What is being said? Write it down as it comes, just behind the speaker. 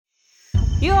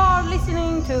You are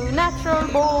listening to Natural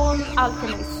Born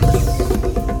Alchemist.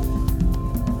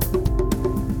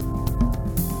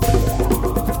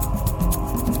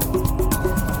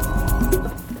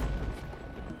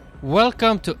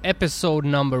 Welcome to episode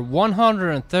number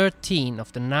 113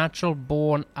 of the Natural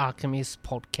Born Alchemist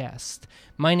podcast.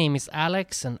 My name is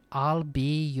Alex and I'll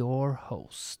be your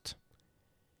host.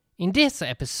 In this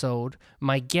episode,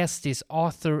 my guest is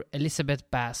author Elizabeth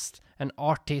Bast and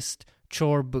artist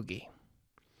Chor Boogie.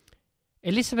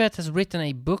 Elizabeth has written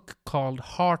a book called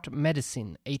Heart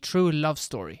Medicine, a true love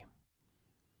story.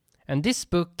 And this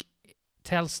book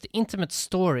tells the intimate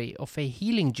story of a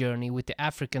healing journey with the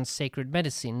African sacred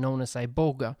medicine known as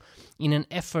Iboga in an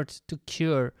effort to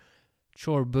cure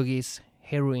Chor Boogie's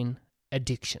heroin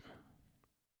addiction.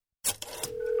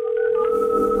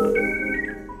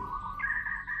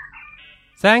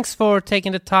 Thanks for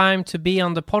taking the time to be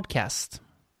on the podcast.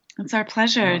 It's our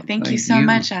pleasure. Thank you so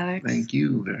much, Alex. Thank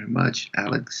you very much,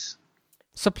 Alex.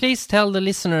 So please tell the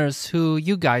listeners who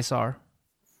you guys are.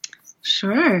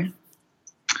 Sure.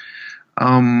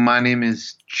 My name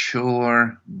is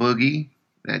Chor Boogie.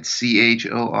 That's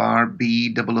CHORBOOGIE.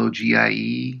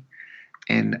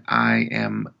 And I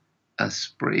am a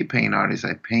spray paint artist.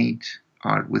 I paint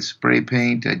art with spray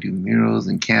paint. I do murals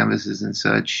and canvases and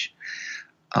such.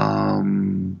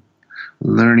 Learning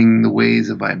the ways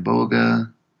of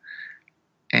Iboga.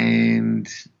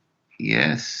 And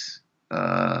yes,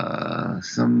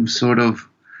 some sort of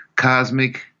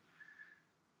cosmic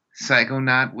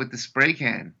psychonaut with the spray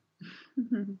can.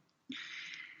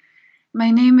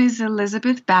 My name is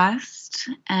Elizabeth Bast,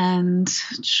 and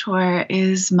Chor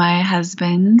is my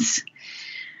husband.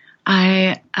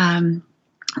 I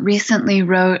recently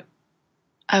wrote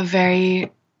a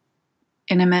very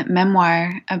intimate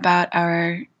memoir about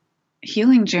our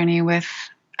healing journey with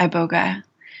Iboga.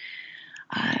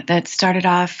 That started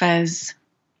off as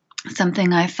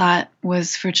something I thought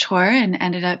was for Chor and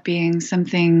ended up being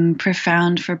something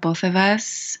profound for both of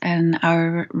us and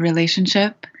our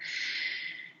relationship.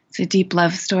 It's a deep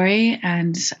love story,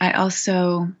 and I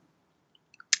also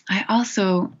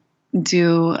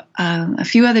do a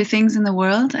few other things in the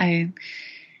world. I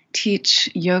teach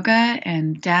yoga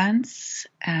and dance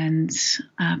and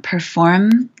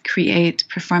create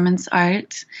performance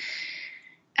art,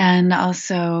 and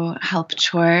also help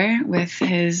Chor with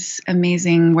his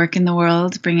amazing work in the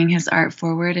world, bringing his art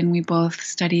forward. And we both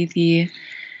study the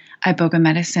Iboga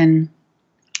medicine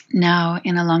now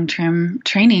in a long-term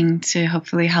training to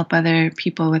hopefully help other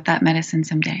people with that medicine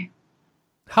someday.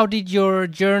 How did your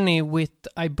journey with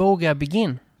Iboga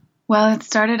begin? Well, it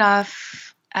started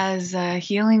off as a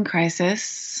healing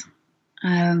crisis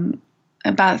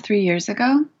about 3 years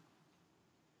ago,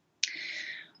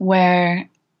 where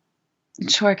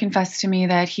Chor confessed to me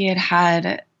that he had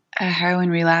had a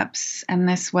heroin relapse, and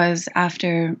this was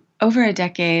after over a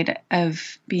decade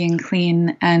of being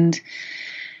clean. And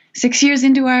 6 years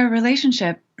into our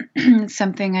relationship, it's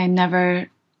something I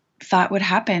never thought would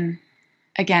happen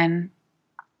again.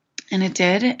 And it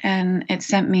did, and it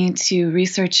sent me to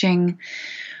researching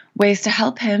ways to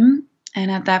help him. And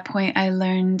at that point, I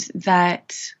learned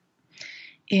that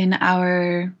in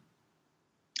our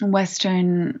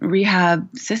Western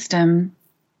rehab system,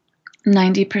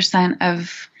 90%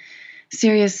 of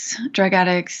serious drug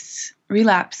addicts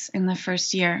relapse in the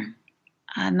first year.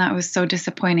 And that was so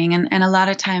disappointing. And a lot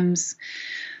of times,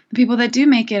 the people that do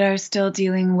make it are still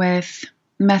dealing with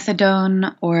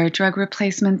methadone or drug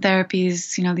replacement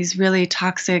therapies, these really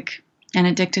toxic and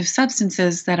addictive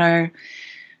substances that are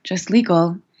just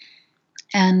legal.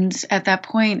 And at that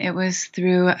point, it was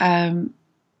through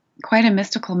quite a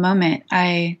mystical moment.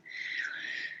 I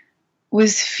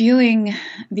was feeling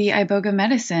the Iboga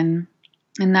medicine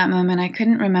in that moment. I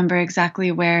couldn't remember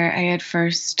exactly where I had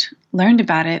first learned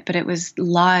about it, but it was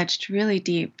lodged really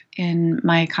deep in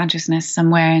my consciousness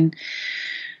somewhere, and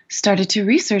started to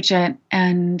research it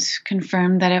and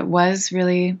confirmed that it was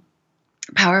really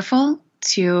powerful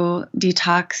to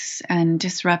detox and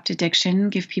disrupt addiction,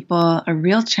 give people a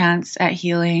real chance at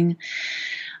healing.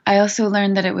 I also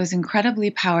learned that it was incredibly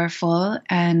powerful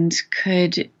and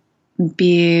could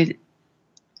be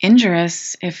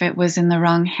injurious if it was in the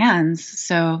wrong hands.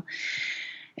 So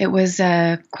it was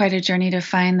quite a journey to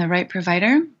find the right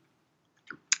provider.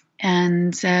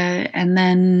 And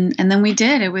then we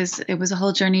did. It was a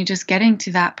whole journey just getting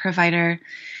to that provider.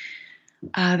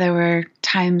 There were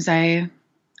times I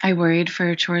worried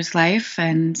for Chor's life,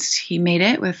 and he made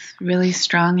it with really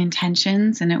strong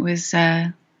intentions, and it was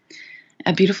a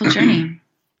beautiful journey.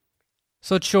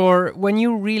 So Chor, when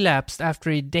you relapsed after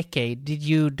a decade, did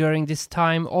you during this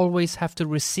time always have to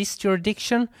resist your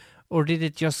addiction, or did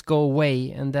it just go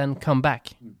away and then come back?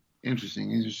 Interesting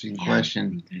Yeah,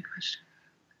 question. good question.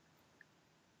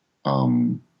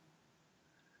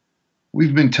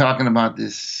 We've been talking about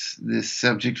this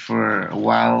subject for a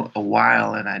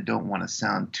while, and I don't want to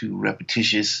sound too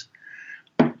repetitious,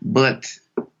 but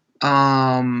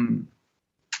the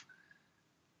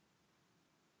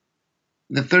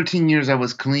 13 years I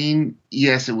was clean,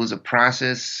 yes, it was a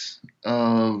process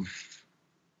of,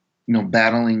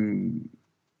 battling,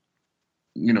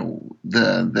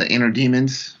 the inner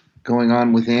demons going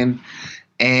on within.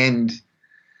 And,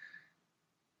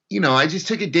 I just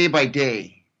took it day by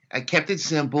day. I kept it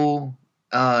simple,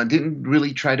 didn't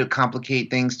really try to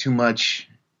complicate things too much,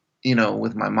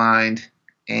 with my mind.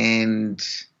 And,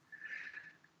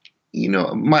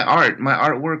 my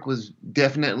artwork was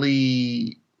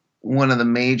definitely one of the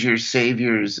major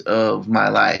saviors of my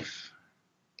life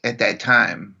at that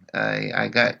time. I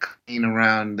got clean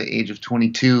around the age of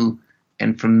 22,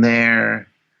 and from there,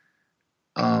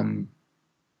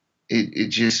 it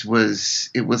just was.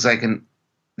 It was like an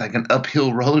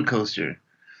uphill roller coaster.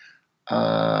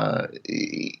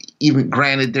 Even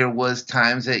granted, there was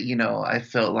times that I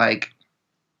felt like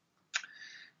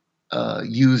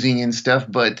using and stuff,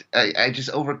 but I just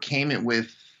overcame it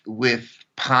with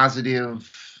positive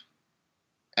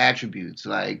attributes,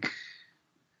 like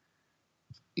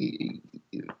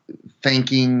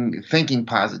thinking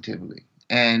positively,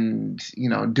 and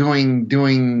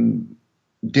doing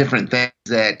different things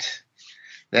that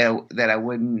I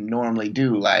wouldn't normally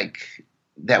do, like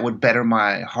that would better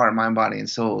my heart, mind, body, and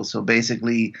soul. So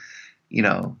basically,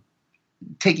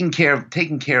 taking care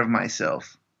of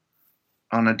myself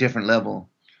on a different level.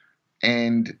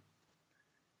 And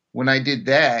when I did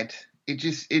that, it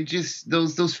just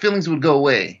those feelings would go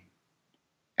away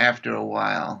after a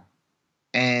while.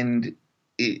 And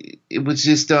it was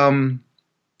just and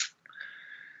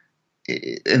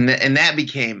that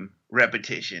became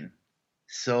repetition.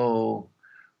 So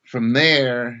from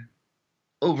there,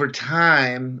 over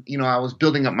time, I was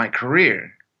building up my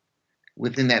career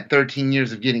within that 13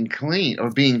 years of getting clean or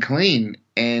being clean.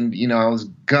 And, I was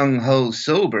gung-ho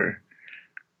sober.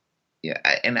 Yeah,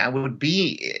 and I would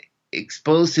be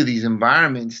exposed to these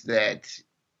environments that,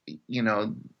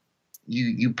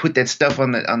 you put that stuff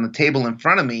on the table in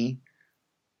front of me,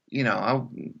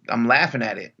 I'm laughing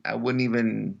at it. I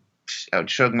would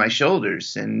shrug my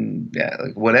shoulders and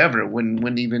like whatever,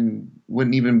 wouldn't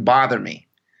even bother me.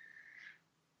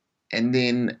 And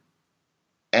then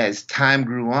as time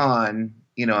grew on,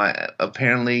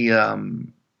 apparently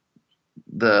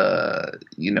the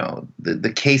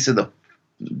case of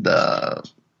the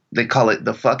they call it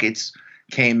the fuckets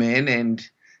came in and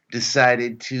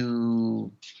decided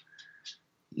to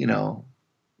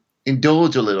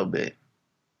indulge a little bit.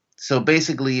 So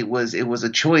basically it was a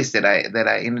choice that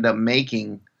I ended up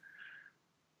making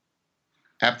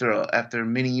after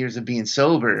many years of being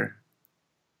sober,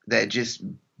 that just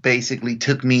basically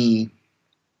took me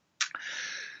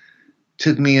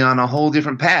on a whole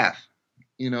different path.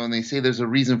 And they say there's a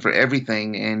reason for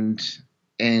everything, and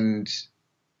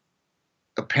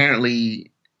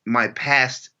apparently my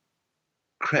past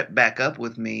crept back up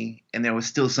with me, and there was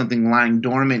still something lying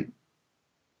dormant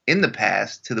in the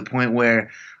past, to the point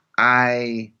where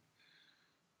I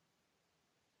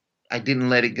didn't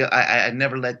let it go. I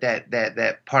never let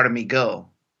that part of me go.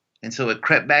 And so it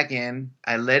crept back in.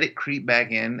 I let it creep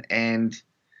back in, and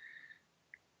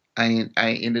I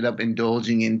ended up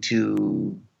indulging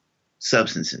into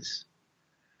substances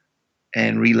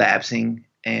and relapsing,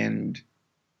 and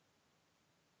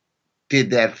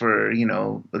did that for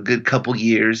a good couple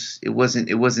years. It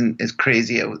wasn't as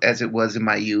crazy as it was in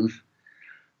my youth,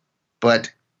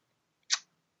 but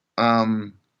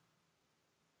from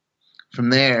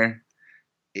there,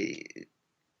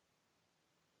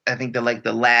 I think that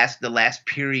the last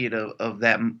period of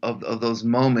those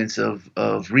moments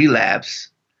of relapse,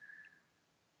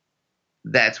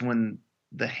 that's when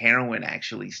the heroin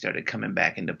actually started coming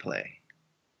back into play.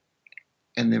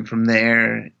 And then from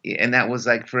there, and that was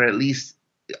like for at least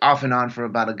off and on for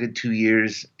about a good 2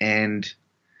 years. And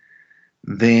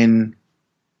then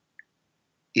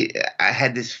I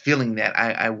had this feeling that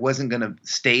I wasn't going to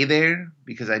stay there,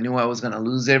 because I knew I was going to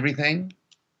lose everything,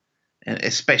 and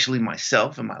especially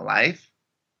myself and my life,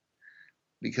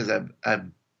 because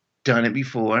I've done it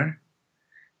before,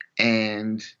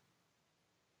 and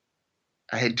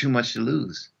I had too much to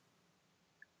lose.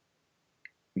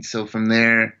 And so from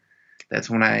there, that's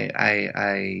when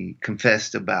I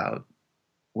confessed about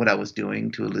what I was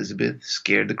doing to Elizabeth,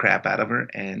 scared the crap out of her,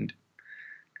 and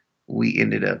she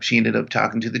ended up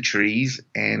talking to the trees,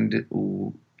 and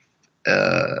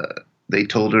they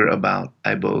told her about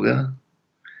Iboga,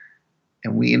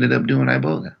 and we ended up doing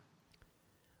Iboga.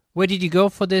 Where did you go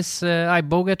for this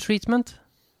Iboga treatment?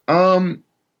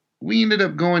 We ended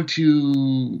up going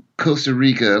to Costa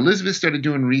Rica. Elizabeth started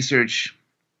doing research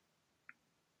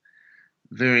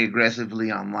very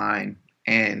aggressively online,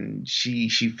 and she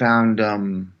found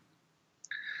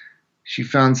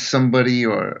somebody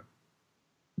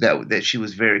that she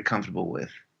was very comfortable with,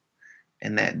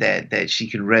 and that she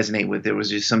could resonate with. There was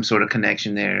just some sort of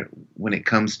connection there when it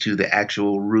comes to the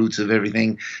actual roots of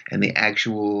everything and the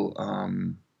actual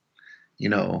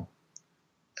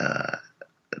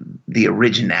the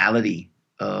originality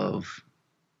of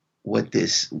what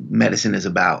this medicine is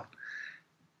about.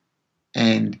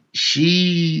 And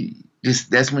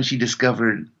that's when she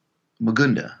discovered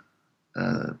Magunda,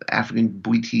 African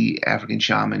Bwiti, African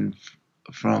shaman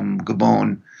from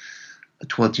Gabon, a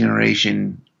 12th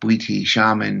generation Bwiti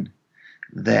shaman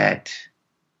that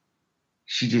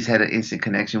she just had an instant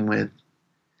connection with.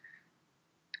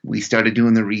 We started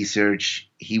doing the research.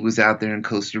 He was out there in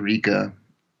Costa Rica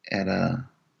at a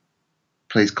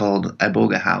place called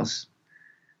Iboga House,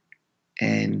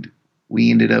 and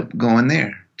we ended up going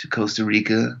there to Costa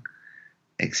Rica,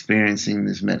 experiencing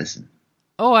this medicine.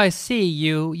 Oh, I see.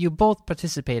 You both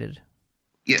participated.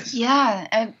 Yes.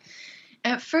 Yeah.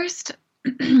 At first,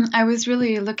 I was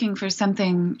really looking for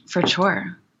something for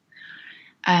chore,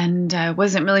 and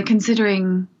wasn't really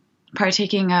considering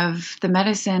partaking of the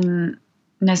medicine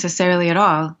necessarily at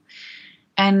all.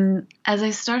 And as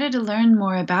I started to learn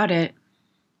more about it,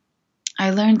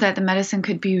 I learned that the medicine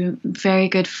could be very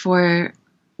good for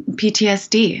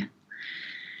PTSD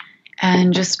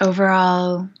and just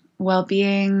overall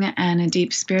well-being and a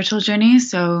deep spiritual journey.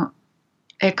 So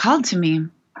it called to me.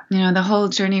 The whole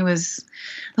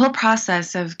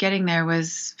process of getting there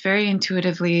was very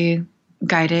intuitively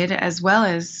guided, as well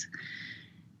as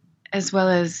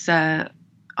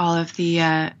all of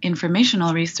the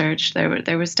informational research.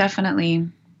 There was definitely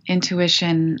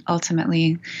intuition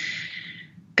ultimately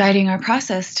guiding our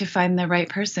process to find the right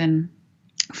person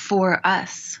for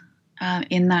us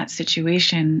in that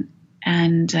situation.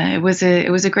 And it was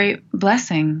a great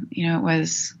blessing. It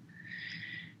was,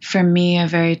 for me, a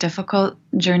very difficult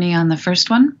journey on the first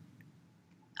one.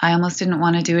 I almost didn't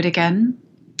want to do it again.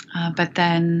 But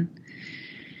then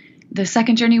the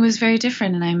second journey was very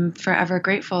different, and I'm forever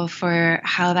grateful for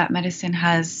how that medicine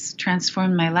has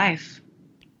transformed my life.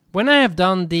 When I have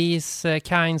done these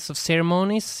kinds of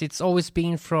ceremonies, it's always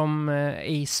been from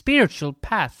a spiritual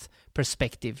path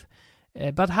perspective.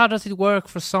 But how does it work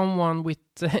for someone with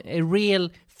a real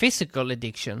physical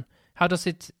addiction? How does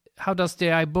the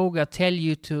Iboga tell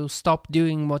you to stop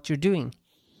doing what you're doing?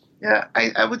 Yeah,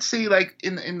 I would say, like,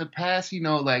 in the past,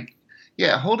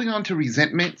 holding on to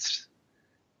resentments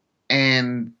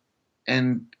and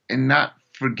not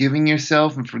forgiving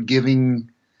yourself and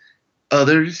forgiving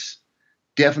others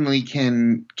definitely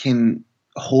can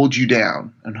hold you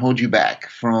down and hold you back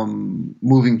from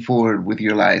moving forward with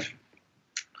your life.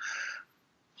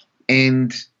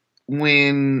 And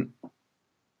when,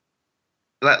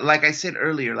 like I said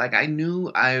earlier, like, I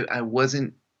knew I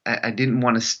didn't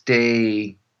want to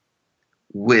stay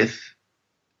with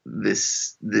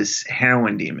this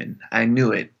heroin demon. I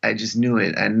knew it. I just knew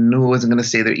it. I knew I wasn't going to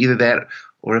stay there. Either that,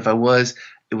 or if I was,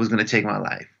 it was going to take my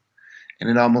life. And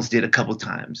it almost did a couple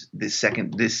times this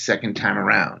second time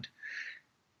around.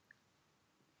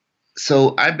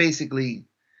 So I basically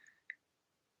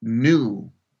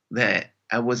knew that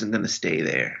I wasn't going to stay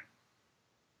there.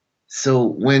 So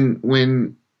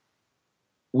when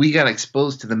we got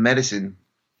exposed to the medicine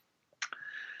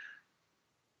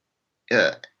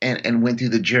and went through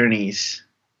the journeys,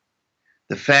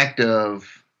 the fact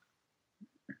of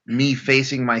me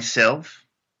facing myself,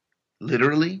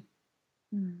 literally,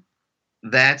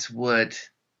 that's what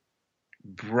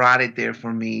brought it there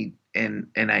for me. And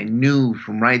I knew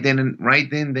from right then,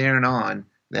 there and on,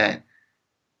 that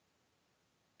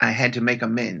I had to make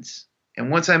amends. And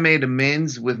once I made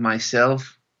amends with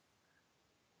myself,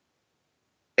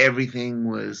 everything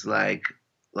was like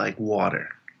water.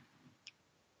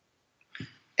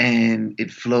 And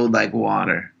it flowed like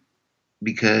water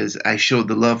because I showed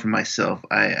the love for myself.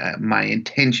 My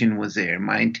intention was there.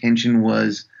 My intention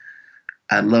was,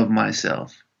 I love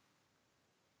myself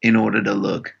in order to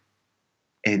look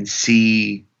and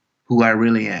see who I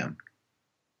really am.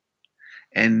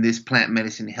 And this plant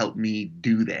medicine helped me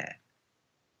do that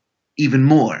even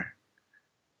more.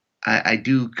 I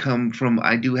do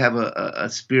have a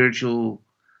spiritual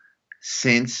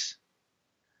sense,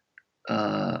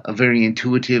 a very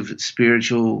intuitive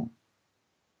spiritual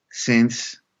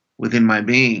sense within my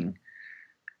being.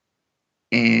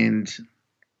 And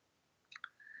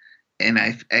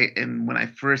and when I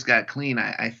first got clean,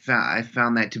 I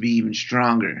found that to be even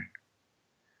stronger,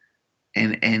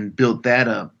 and built that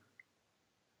up.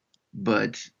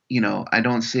 But I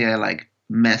don't say I like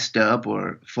messed up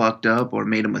or fucked up or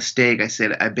made a mistake.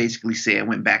 I basically say I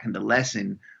went back into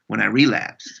lesson when I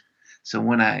relapsed. So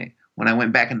when I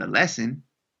went back into lesson,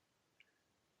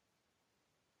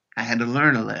 I had to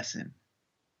learn a lesson.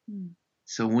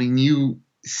 So when you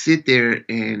sit there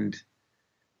and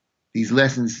these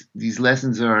lessons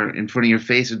are in front of your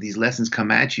face, or these lessons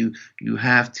come at you, you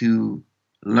have to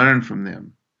learn from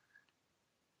them.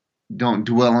 Don't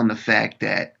dwell on the fact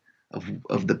that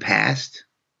of the past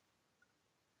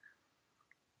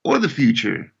or the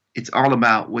future. It's all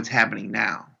about what's happening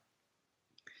now.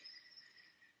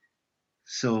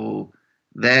 So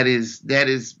that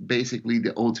is basically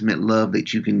the ultimate love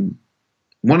that you can,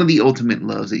 one of the ultimate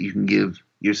loves that you can give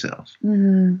yourself.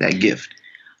 Mm-hmm. That gift.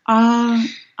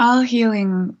 All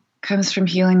healing comes from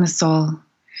healing the soul,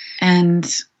 and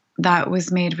that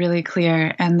was made really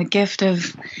clear. And the gift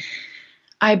of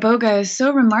Iboga is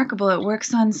so remarkable. It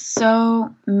works on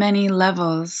so many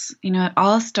levels. It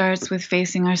all starts with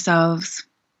facing ourselves,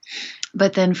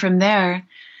 but then from there,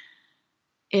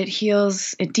 it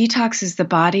heals, it detoxes the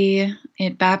body,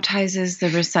 it baptizes the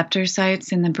receptor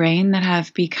sites in the brain that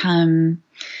have become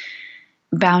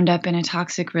bound up in a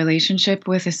toxic relationship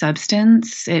with a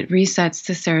substance. It resets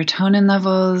the serotonin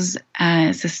levels.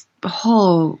 It's this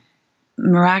whole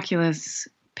miraculous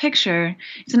picture.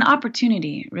 It's an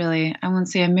opportunity, really. I won't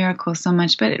say a miracle so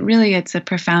much, but it's a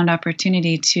profound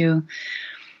opportunity to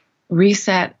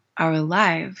reset our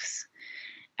lives.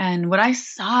 And what I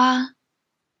saw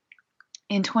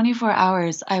in 24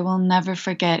 hours, I will never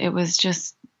forget. It was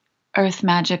just earth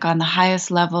magic on the highest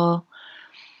level.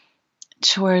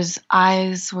 Chore's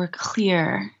eyes were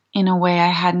clear in a way I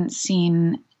hadn't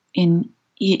seen in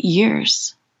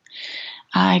years.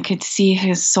 I could see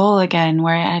his soul again,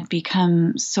 where it had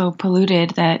become so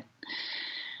polluted that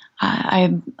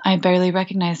I barely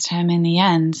recognized him in the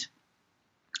end.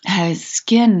 His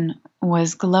skin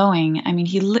was glowing. I mean,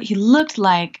 he looked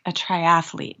like a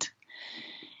triathlete.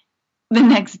 The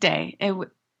next day,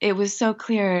 it was so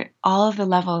clear all of the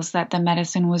levels that the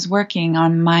medicine was working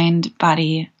on mind,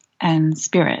 body, and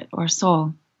spirit or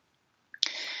soul.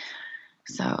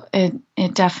 So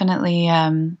it definitely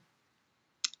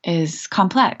is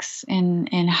complex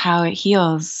in how it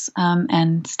heals,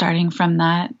 and starting from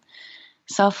that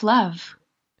self-love.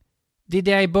 Did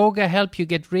the Iboga help you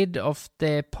get rid of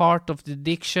the part of the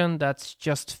addiction that's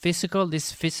just physical,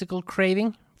 this physical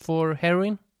craving for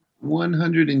heroin?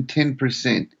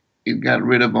 110%. It got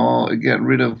rid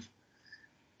of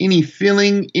any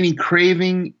feeling, any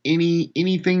craving,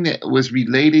 anything that was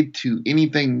related to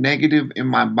anything negative in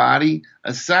my body,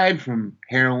 aside from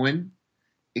heroin.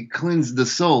 It cleansed the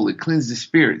soul. It cleansed the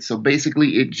spirit. So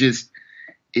basically, it just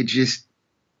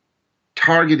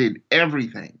targeted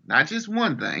everything, not just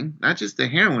one thing, not just the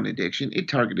heroin addiction. It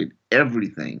targeted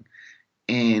everything,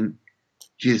 and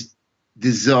just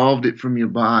dissolved it from your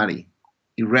body,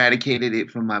 eradicated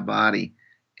it from my body,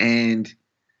 and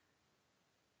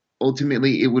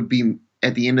ultimately, it would be,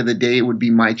 at the end of the day, it would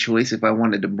be my choice if I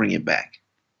wanted to bring it back.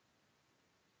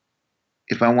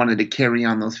 If I wanted to carry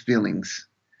on those feelings,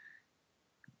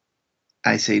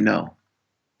 I say no.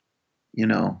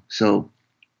 So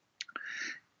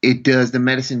the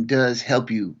medicine does help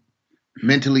you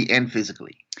mentally and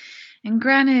physically. And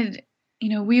granted,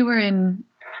 we were in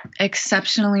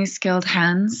exceptionally skilled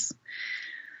hands.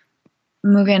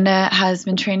 Mugenda has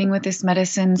been training with this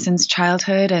medicine since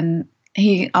childhood, and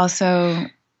he also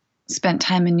spent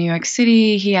time in New York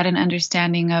City. He had an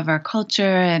understanding of our culture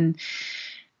and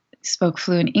spoke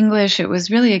fluent English. It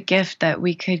was really a gift that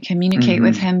we could communicate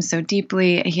with him so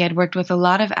deeply. He had worked with a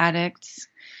lot of addicts.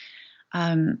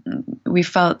 We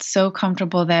felt so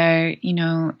comfortable there,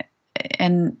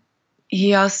 and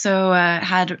he also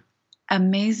had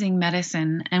amazing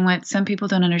medicine. And what some people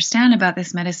don't understand about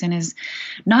this medicine is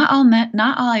not all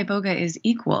Iboga is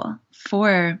equal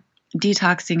for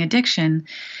detoxing addiction.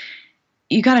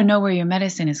 You got to know where your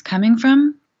medicine is coming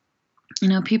from.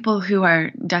 People who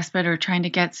are desperate or trying to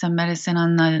get some medicine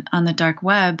on the dark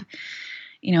web,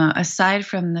 aside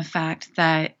from the fact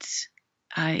that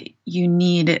you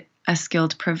need a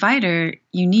skilled provider,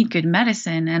 you need good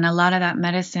medicine, and a lot of that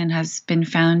medicine has been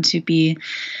found to be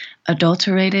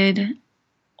adulterated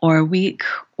or weak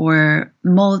or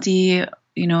moldy.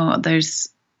 There's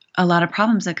a lot of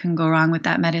problems that can go wrong with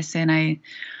that medicine.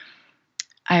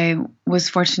 I was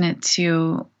fortunate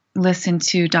to listened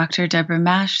to Dr. Deborah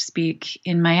Mash speak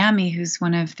in Miami, who's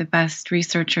one of the best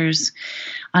researchers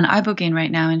on ibogaine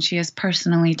right now, and she has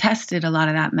personally tested a lot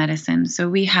of that medicine. So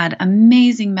we had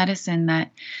amazing medicine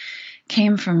that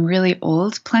came from really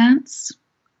old plants.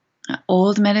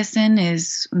 Old medicine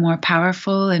is more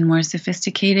powerful and more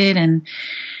sophisticated, and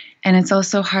it's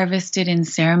also harvested in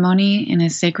ceremony in a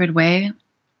sacred way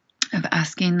of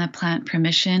asking the plant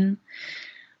permission.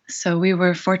 So we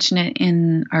were fortunate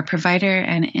in our provider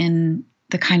and in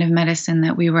the kind of medicine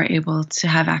that we were able to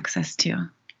have access to.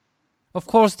 Of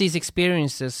course, these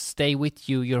experiences stay with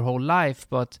you your whole life,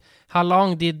 but how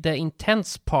long did the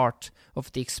intense part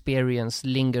of the experience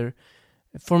linger?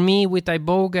 For me, with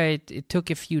Iboga, it took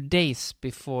a few days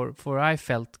before I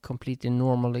felt completely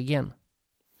normal again.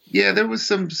 Yeah, there was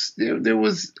there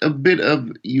was a bit of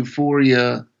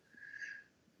euphoria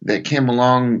that came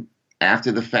along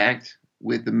after the fact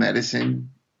with the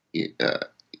medicine.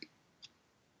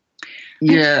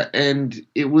 Yeah, and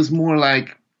it was more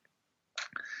like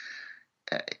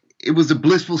it was a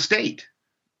blissful state.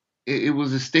 It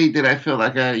was a state that I felt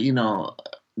like I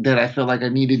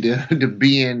needed to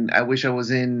be in. I wish I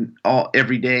was in all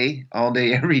day,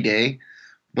 every day.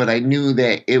 But I knew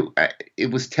that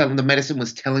the medicine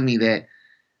was telling me that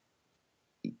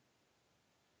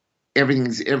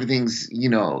everything's,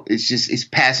 it's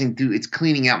passing through, it's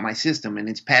cleaning out my system and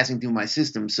it's passing through my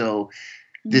system. So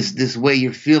this way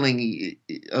you're feeling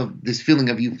this feeling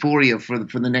of euphoria for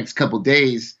the next couple of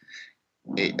days,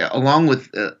 along with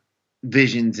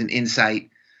visions and insight,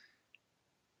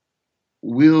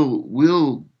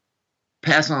 will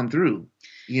pass on through,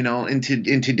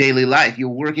 into daily life.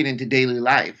 You'll work it into daily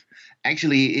life.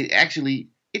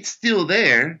 It's still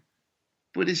there,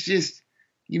 but it's just,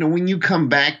 when you come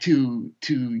back to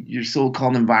your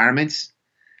so-called environments,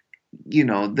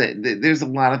 there's a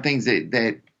lot of things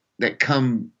that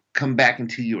come back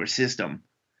into your system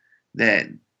that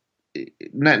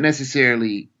not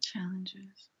necessarily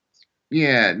challenges.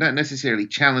 Yeah, not necessarily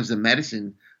challenge the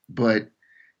medicine, but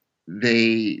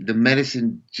the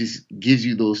medicine just gives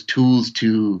you those tools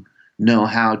to know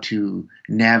how to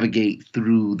navigate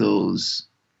through those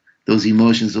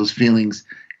emotions, those feelings,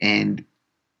 and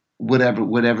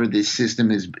whatever this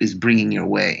system is bringing your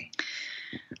way.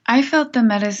 I felt the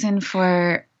medicine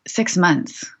for 6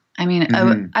 months. I mean,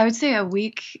 I would say a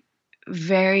week,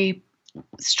 very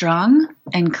strong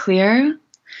and clear.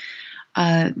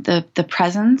 The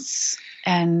presence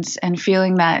and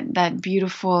feeling that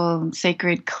beautiful,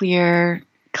 sacred, clear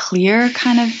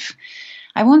kind of,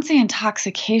 I won't say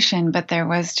intoxication, but there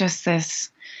was just this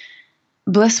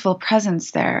blissful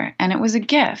presence there, and it was a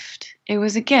gift. It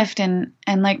was a gift, and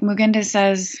like Mugenda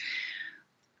says,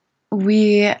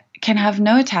 we can have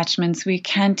no attachments. We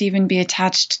can't even be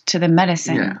attached to the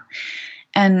medicine. Yeah.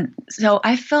 And so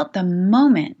I felt the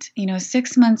moment,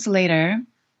 6 months later,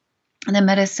 the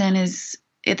medicine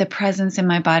the presence in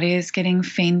my body is getting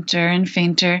fainter and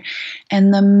fainter.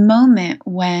 And the moment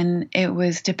when it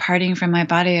was departing from my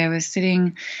body, I was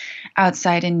sitting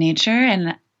outside in nature,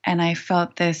 and I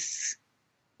felt this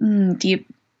deep,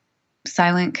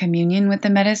 silent communion with the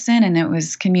medicine. And it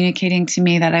was communicating to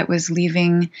me that it was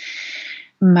leaving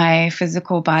my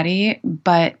physical body,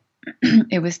 but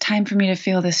it was time for me to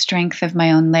feel the strength of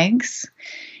my own legs.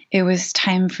 It was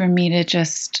time for me to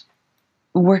just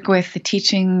work with the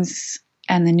teachings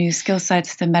and the new skill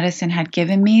sets the medicine had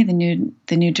given me, the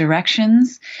new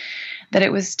directions, that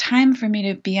it was time for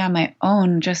me to be on my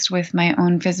own, just with my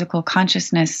own physical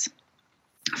consciousness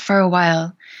for a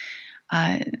while,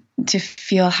 to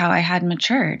feel how I had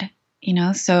matured,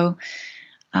 So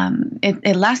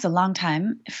it lasted a long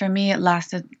time. For me, it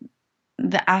lasted,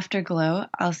 the afterglow,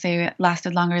 I'll say, it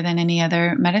lasted longer than any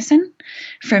other medicine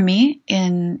for me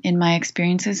in my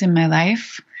experiences in my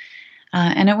life.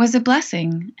 And it was a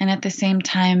blessing. And at the same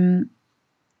time,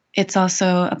 it's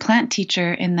also a plant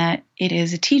teacher in that it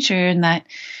is a teacher, and that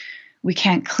we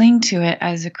can't cling to it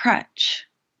as a crutch,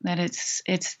 that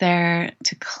it's there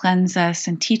to cleanse us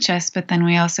and teach us, but then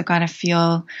we also got to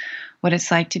feel what it's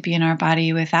like to be in our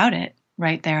body without it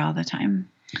right there all the time.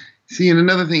 See, and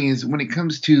another thing is, when it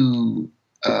comes to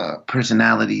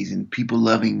personalities and people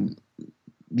loving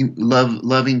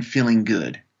feeling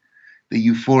good, the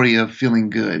euphoria of feeling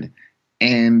good,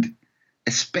 and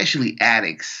especially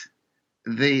addicts,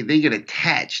 they get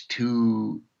attached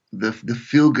to the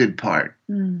feel good part,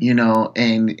 and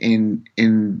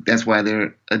that's why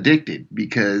they're addicted,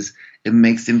 because it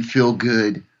makes them feel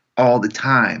good all the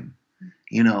time,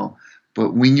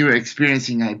 But when you're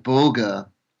experiencing Iboga,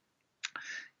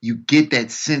 you get that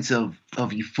sense of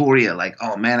euphoria, like,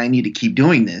 oh man, I need to keep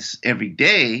doing this every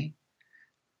day.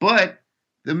 But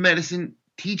the medicine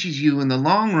teaches you in the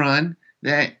long run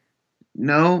that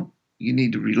no, you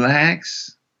need to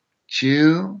relax,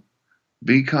 chill,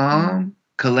 be calm,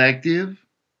 collective,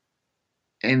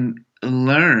 and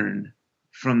learn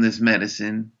from this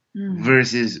medicine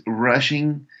versus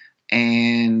rushing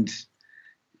and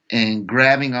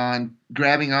grabbing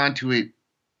onto it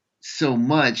so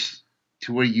much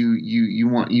to where you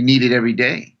need it every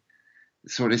day.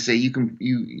 Sort of say you can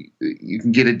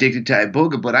get addicted to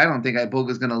Iboga, but I don't think Iboga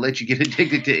is going to let you get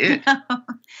addicted to it.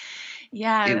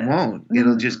 Yeah, it won't.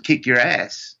 It'll just kick your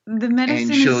ass. The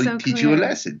medicine and teach you a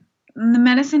lesson. The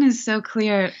medicine is so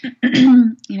clear.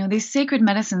 These sacred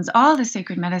medicines, all the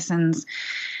sacred medicines,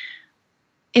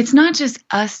 it's not just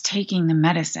us taking the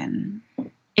medicine.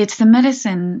 It's the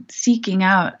medicine seeking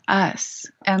out us.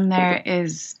 And there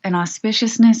is an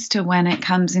auspiciousness to when it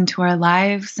comes into our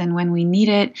lives and when we need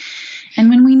it and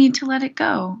when we need to let it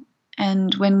go.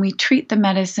 And when we treat the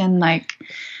medicine like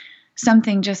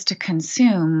something just to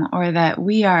consume or that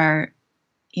we are,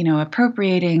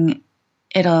 appropriating,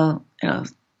 it'll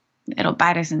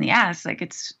bite us in the ass. Like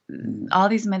it's all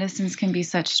these medicines can be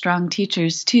such strong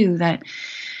teachers too that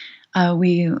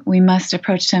we must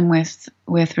approach them with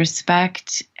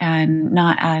respect and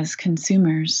not as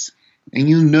consumers. And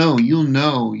you'll know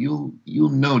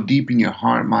deep in your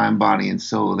heart, mind, body, and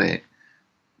soul that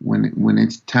when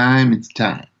it's time, it's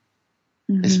time.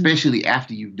 Mm-hmm. Especially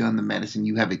after you've done the medicine,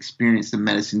 you have experienced the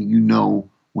medicine, you know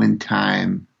when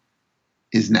time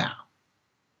is now.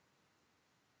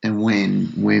 And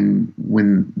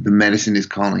when the medicine is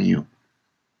calling you.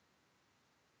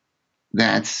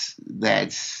 That's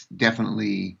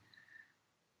definitely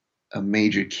a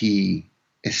major key,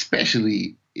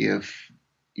 especially if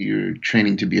you're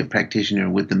training to be a practitioner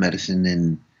with the medicine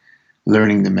and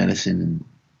learning the medicine and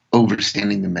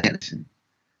understanding the medicine.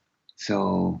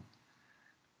 So,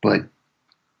 but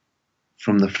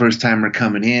from the first timer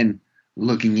coming in,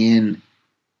 looking in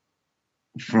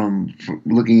from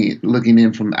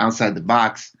outside the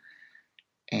box,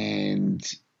 and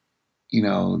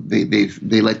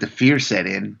they let the fear set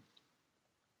in,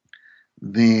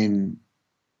 then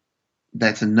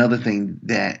that's another thing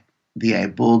that the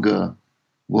Iboga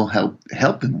will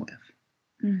help them with,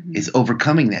 is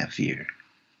overcoming that fear.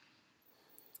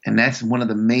 And that's one of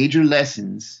the major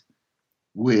lessons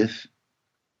with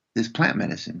this plant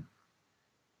medicine.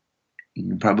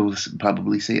 You can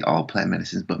probably say all plant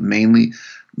medicines, but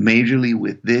majorly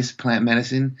with this plant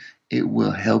medicine, it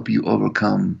will help you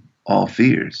overcome all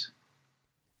fears.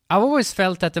 I've always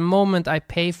felt that the moment I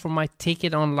pay for my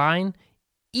ticket online,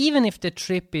 even if the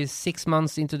trip is 6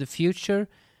 months into the future,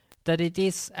 that it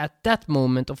is at that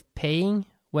moment of paying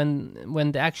when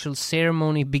the actual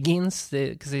ceremony begins,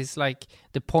 because it's like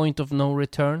the point of no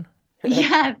return.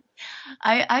 Yeah,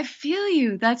 I feel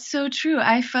you. That's so true.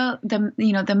 I felt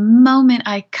the moment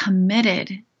I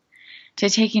committed to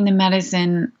taking the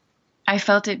medicine, I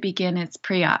felt it begin its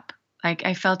pre-op. Like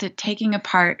I felt it taking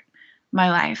apart my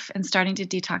life and starting to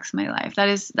detox my life. That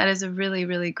is a really,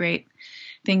 really great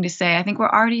thing to say. I think we're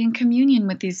already in communion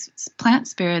with these plant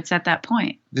spirits at that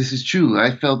point. This is true.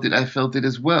 I felt it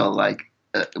as well. Like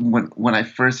when I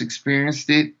first experienced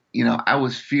it, I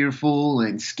was fearful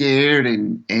and scared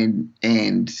and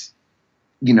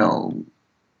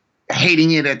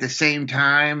hating it at the same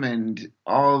time, and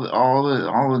all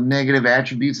the negative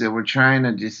attributes that we're trying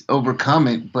to just overcome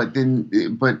it. But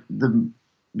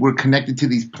we're connected to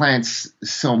these plants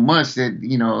so much that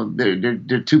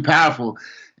they're too powerful,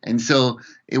 and so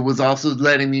it was also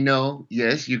letting me know,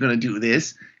 yes, you're gonna do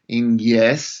this, and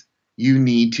yes, you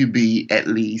need to be at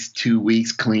least 2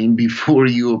 weeks clean before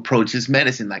you approach this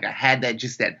medicine. Like I had that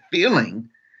feeling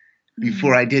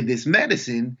before I did this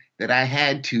medicine that I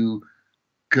had to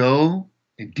go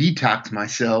and detox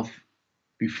myself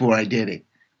before I did it,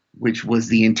 which was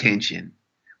the intention,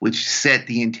 which set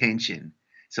the intention.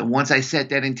 So once I set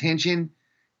that intention,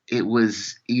 it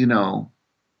was, it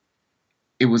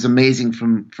was amazing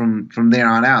from there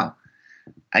on out.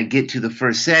 I get to the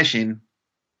first session.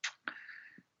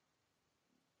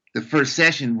 The first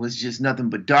session was just nothing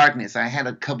but darkness. I had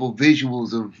a couple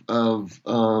visuals of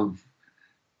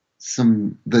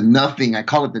the nothing. I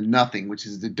call it the nothing, which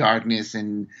is the darkness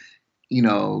and,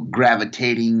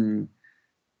 gravitating,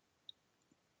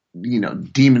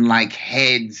 demon-like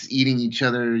heads eating each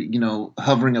other,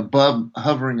 hovering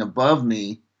above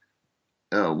me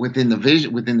within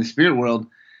the spirit world.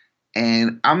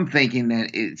 And I'm thinking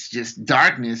that it's just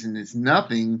darkness and it's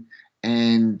nothing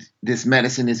and this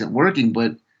medicine isn't working,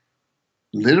 but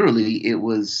literally it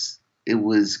was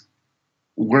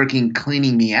working,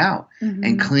 cleaning me out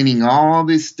and cleaning all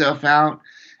this stuff out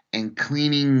and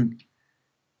cleaning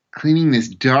this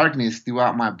darkness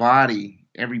throughout my body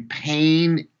every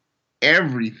pain,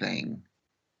 everything,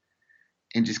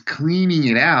 and just cleaning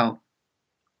it out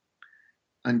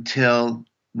until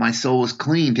my soul was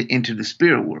clean to enter the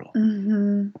spirit world.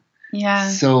 Mm-hmm. Yeah.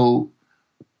 So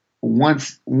and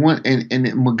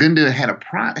Mugunda had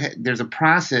there's a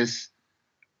process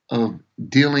of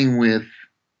dealing with,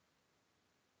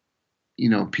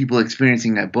 people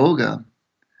experiencing iboga,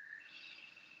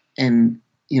 and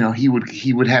he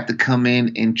would have to come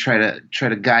in and try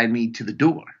to guide me to the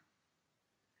door.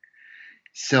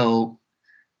 So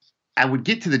I would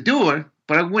get to the door,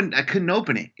 but I couldn't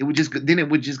open it. It would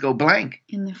just go blank.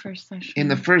 In the first session. In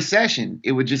the first session,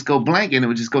 it would just go blank, and it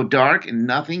would just go dark and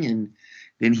nothing. And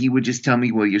then he would just tell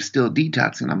me, well, you're still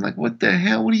detoxing. I'm like, what the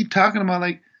hell? What are you talking about?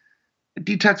 Like, I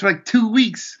detoxed for like 2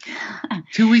 weeks.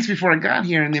 2 weeks before I got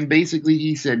here. And then basically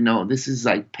he said, no, this is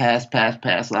like past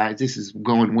lives. This is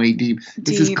going way deep.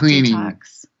 This is cleaning.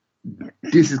 Detox.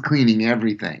 This is cleaning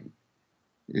everything.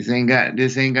 This ain't got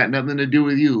nothing to do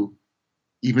with you,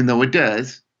 even though it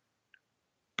does.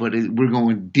 But we're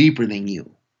going deeper than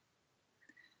you.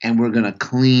 And we're going to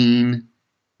clean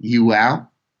you out.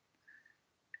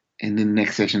 And then the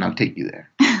next session, I'll take you there.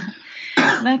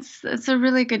 That's a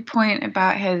really good point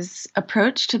about his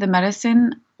approach to the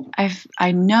medicine.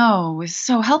 I know was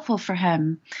so helpful for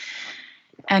him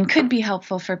and could be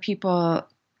helpful for people.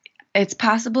 It's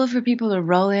possible for people to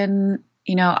roll in,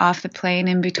 off the plane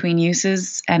in between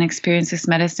uses and experience this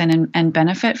medicine and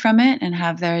benefit from it and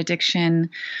have their addiction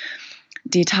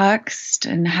detoxed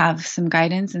and have some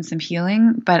guidance and some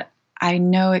healing. But I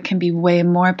know it can be way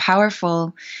more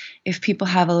powerful if people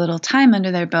have a little time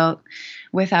under their belt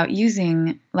without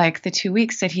using like the 2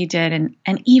 weeks that he did.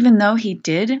 And even though he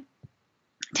did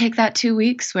take that 2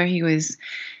 weeks where he was,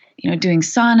 doing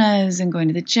saunas and going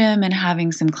to the gym and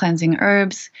having some cleansing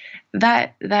herbs,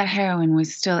 that heroin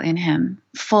was still in him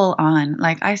full on.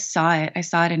 Like I saw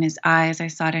it in his eyes. I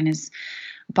saw it in his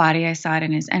body. I saw it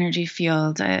in his energy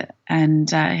field and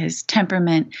his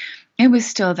temperament. It was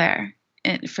still there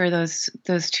for those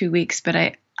 2 weeks, but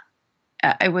it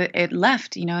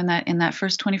left, in that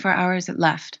first 24 hours, it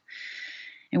left.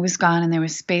 It was gone, and there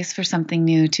was space for something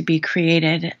new to be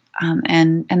created.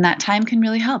 And that time can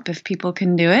really help if people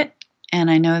can do it. And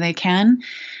I know they can.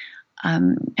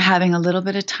 Having a little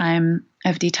bit of time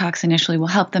of detox initially will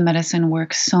help the medicine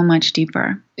work so much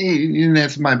deeper. And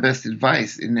that's my best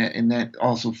advice. And that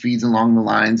also feeds along the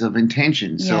lines of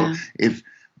intention. Yeah. So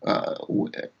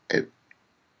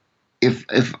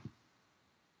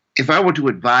if I were to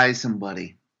advise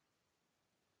somebody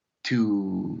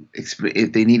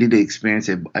if they needed to experience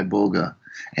iboga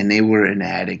and they were an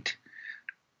addict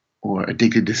or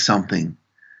addicted to something,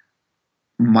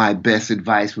 my best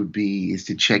advice would be is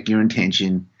to check your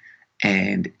intention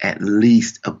and at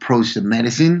least approach the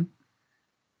medicine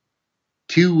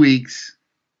 2 weeks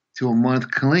to a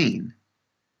month clean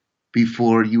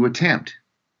before you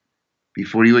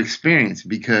experience,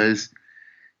 because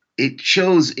it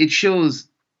shows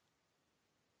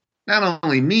not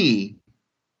only me,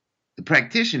 the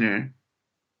practitioner,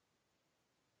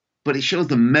 but it shows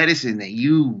the medicine that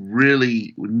you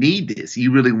really need this.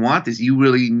 You really want this. You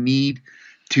really need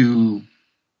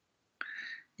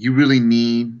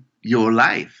your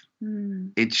life.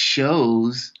 Mm. It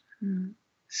shows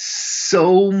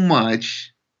so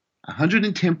much,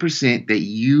 110%, that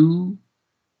you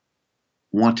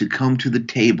want to come to the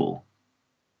table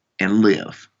and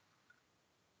live.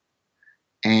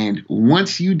 And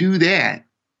once you do that,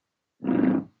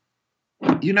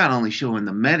 you're not only showing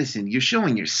the medicine, you're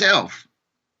showing yourself.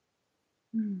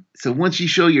 Mm. So once you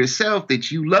show yourself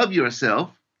that you love yourself,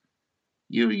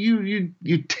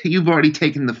 you've already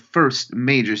taken the first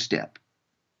major step.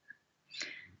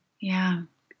 Yeah.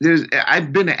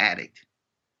 I've been an addict.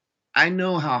 I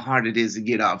know how hard it is to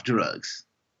get off drugs.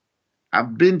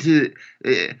 I've been to,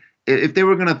 if they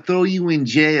were going to throw you in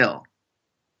jail,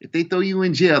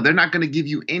 they're not going to give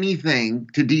you anything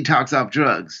to detox off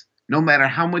drugs. No matter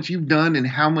how much you've done and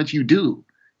how much you do,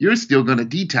 you're still going to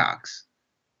detox.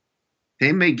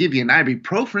 They may give you an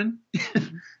ibuprofen.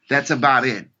 That's about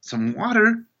it. Some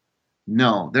water.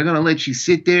 No, they're going to let you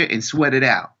sit there and sweat it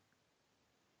out.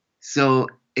 So,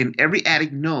 and every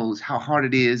addict knows how hard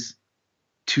it is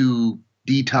to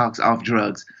detox off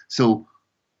drugs. So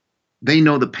they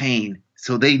know the pain.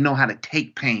 So they know how to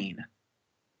take pain.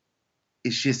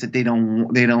 It's just that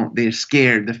they're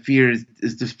scared. The fear is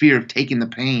the fear of taking the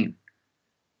pain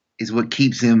is what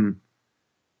keeps them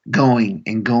going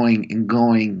and going and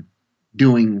going,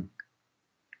 doing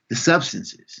the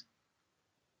substances.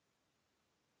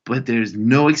 But there's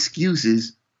no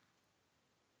excuses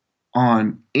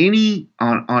on any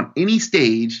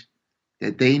stage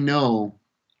that they know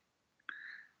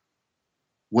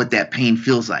what that pain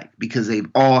feels like, because they've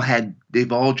all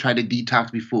tried to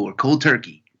detox before, cold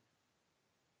turkey.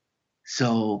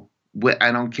 So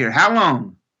I don't care how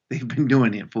long they've been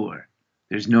doing it for.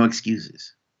 There's no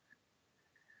excuses.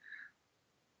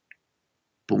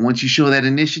 But once you show that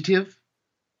initiative,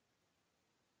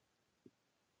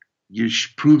 you're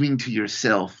proving to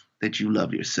yourself that you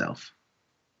love yourself.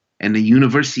 And the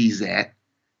universe sees that.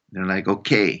 They're like,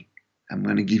 okay, I'm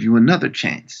going to give you another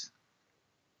chance.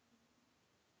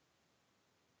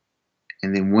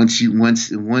 And then once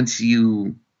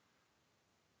you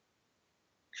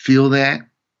feel that,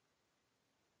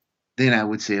 then I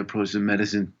would say approach the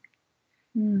medicine.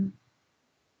 Mm.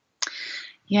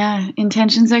 Yeah,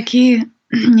 intentions are key.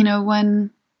 You know, one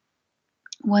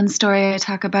story I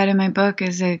talk about in my book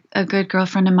is a good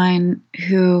girlfriend of mine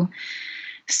who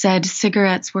said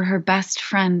cigarettes were her best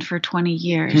friend for 20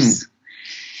 years.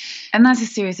 And that's a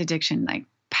serious addiction, like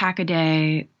pack a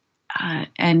day.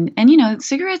 And you know,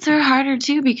 cigarettes are harder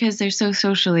too because they're so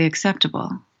socially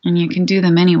acceptable and you can do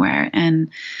them anywhere. And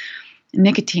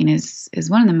nicotine is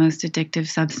one of the most addictive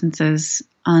substances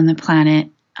on the planet.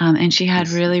 And she had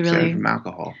really from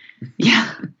alcohol. Yeah.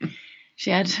 She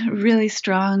had really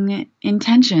strong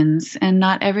intentions, and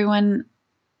not everyone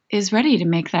is ready to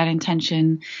make that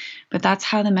intention, but that's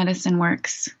how the medicine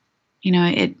works. You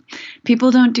know, people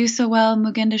don't do so well,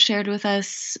 Mugenda shared with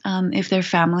us, if their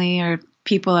family or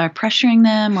people are pressuring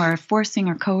them or forcing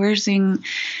or coercing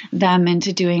them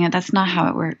into doing it. That's not how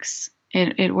it works.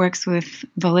 It works with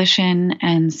volition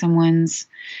and someone's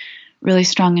really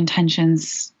strong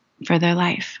intentions for their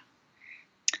life.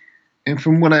 And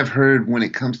from what I've heard, when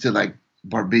it comes to like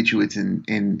barbiturates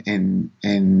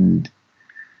and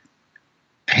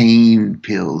pain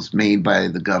pills made by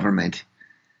the government,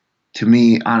 to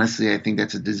me, honestly, I think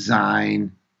that's a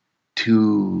design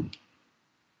to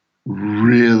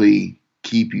really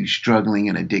keep you struggling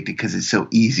and addicted because it's so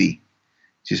easy.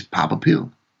 Just pop a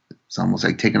pill. It's almost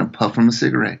like taking a puff from a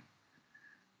cigarette.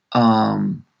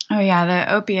 Oh yeah,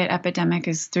 the opiate epidemic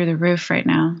is through the roof right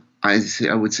now. I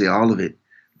would say all of it.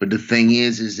 But the thing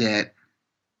is that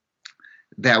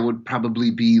would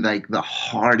probably be like the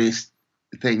hardest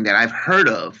thing that I've heard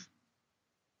of.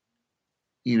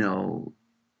 You know,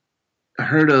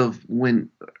 heard of when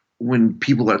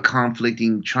people are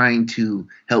conflicting, trying to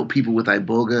help people with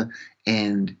iboga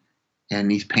and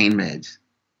these pain meds.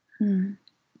 Mm.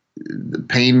 The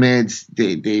pain meds,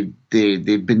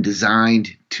 they've been designed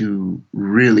to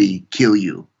really kill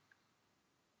you.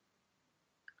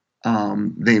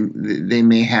 They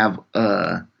may have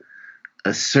a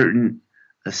certain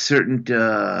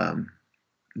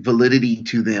validity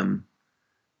to them,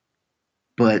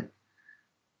 but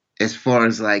as far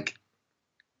as like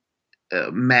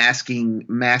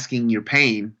masking your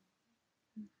pain,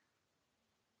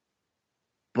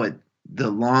 but the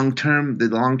long term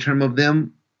of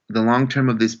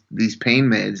these pain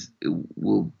meds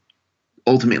will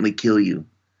ultimately kill you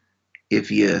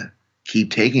if you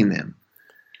keep taking them.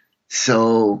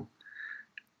 So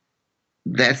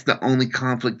that's the only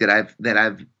conflict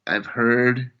that I've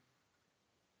heard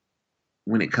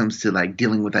when it comes to like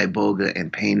dealing with iboga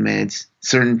and pain meds,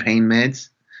 certain pain meds.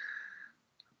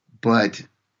 But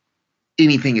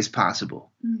anything is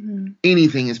possible. Mm-hmm.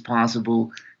 Anything is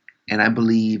possible, and I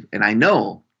believe and I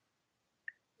know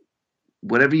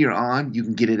whatever you're on, you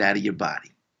can get it out of your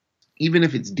body, even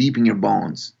if it's deep in your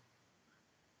bones.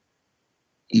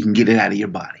 You can get it out of your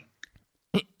body.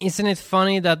 Isn't it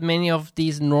funny that many of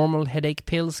these normal headache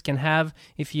pills can have,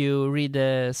 if you read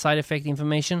the side effect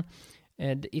information,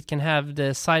 it can have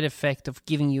the side effect of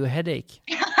giving you a headache?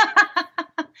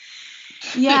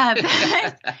 Yeah,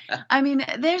 but, I mean,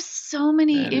 there's so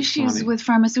many issues with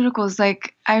pharmaceuticals.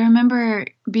 Like, I remember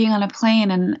being on a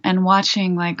plane and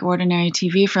watching like ordinary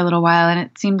TV for a little while, and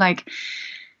it seemed like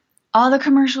all the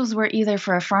commercials were either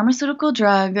for a pharmaceutical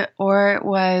drug or it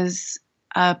was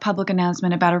a public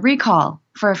announcement about a recall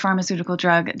for a pharmaceutical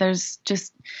drug. There's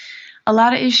just a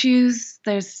lot of issues.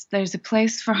 There's a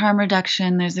place for harm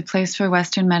reduction. There's a place for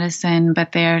Western medicine,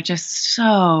 but they're just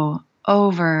so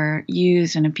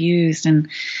overused and abused, and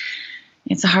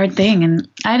it's a hard thing. And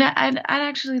I'd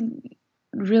actually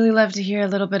really love to hear a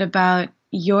little bit about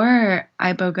your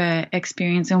iboga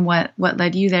experience and what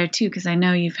led you there too, because I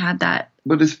know you've had that.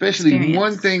 But especially experience.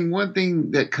 one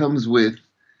thing that comes with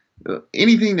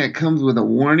anything that comes with a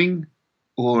warning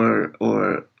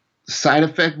or side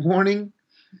effect warning,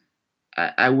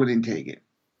 I wouldn't take it,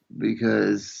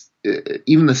 because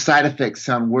even the side effects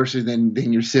sound worse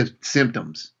than your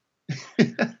symptoms.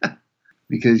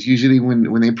 Because usually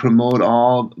when they promote,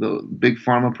 all the big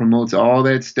pharma promotes all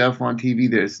that stuff on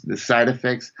TV, there's the side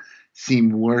effects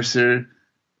seem worse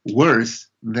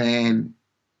than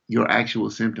your actual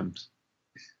symptoms,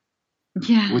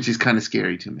 Yeah. which is kind of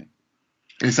scary to me.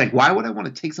 And it's like, why would I want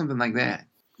to take something like that?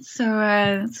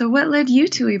 So what led you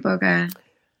to Iboga?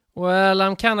 Well,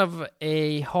 I'm kind of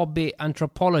a hobby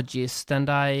anthropologist, and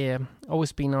I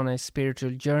always been on a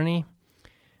spiritual journey.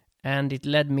 And it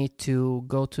led me to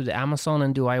go to the Amazon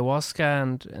and do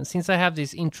ayahuasca. And since I have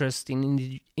this interest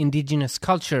in indigenous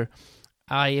culture,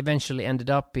 I eventually ended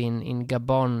up in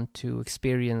Gabon to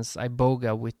experience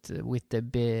Iboga with the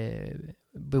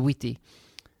Bwiti.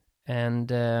 And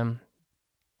the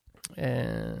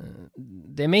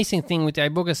amazing thing with the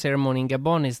Iboga ceremony in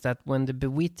Gabon is that when the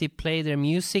Bwiti play their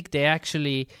music, they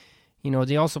actually,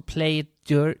 they also play it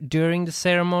during the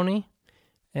ceremony.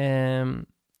 Did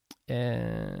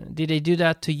they do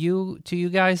that to you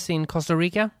guys in Costa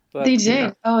Rica? They did.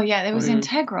 Yeah. Oh yeah, it was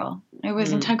integral. It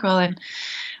was integral. And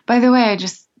by the way,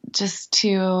 just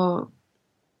to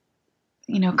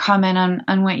comment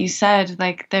on what you said,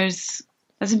 like that's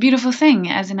a beautiful thing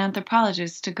as an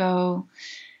anthropologist to go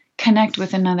connect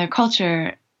with another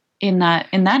culture in that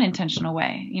intentional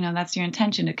way. That's your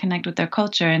intention, to connect with their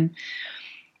culture. And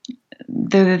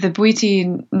the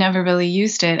Bwiti never really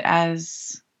used it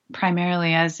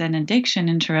primarily as an addiction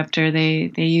interrupter. They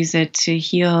use it to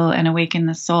heal and awaken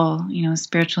the soul,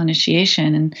 spiritual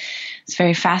initiation. And it's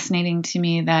very fascinating to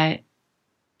me that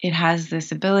it has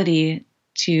this ability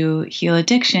to heal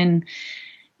addiction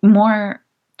more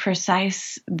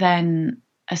precise than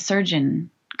a surgeon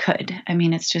could. I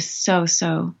mean, it's just so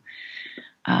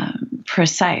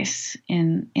precise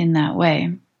in that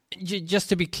way. Just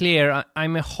to be clear,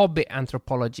 I'm a hobby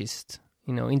anthropologist.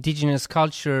 Indigenous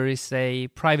culture is a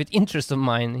private interest of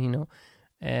mine.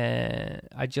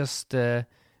 I just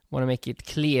want to make it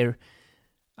clear.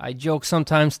 I joke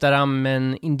sometimes that I'm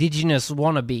an indigenous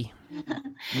wannabe.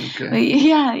 Okay.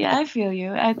 Yeah, I feel you.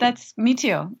 That's me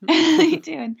too. Me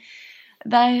too.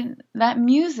 And that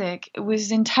music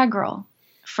was integral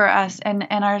for us, and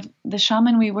the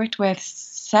shaman we worked with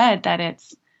said that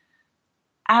it's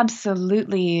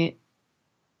absolutely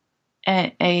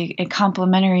a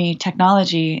complementary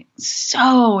technology,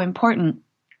 so important,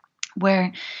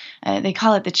 where they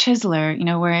call it the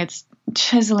chiseler, where it's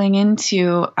chiseling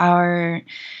into our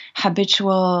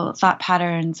habitual thought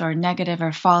patterns or negative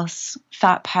or false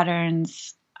thought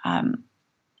patterns. And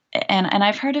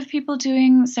I've heard of people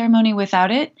doing ceremony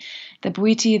without it. The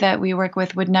Bwiti that we work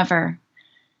with would never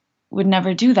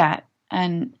do that.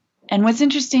 And what's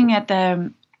interesting, at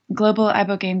the Global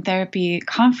Ibogaine Therapy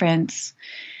Conference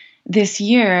this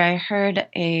year, I heard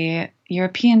a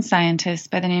European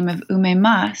scientist by the name of Ume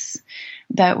Mas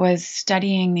that was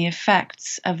studying the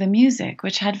effects of the music,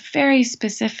 which had very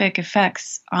specific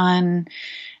effects on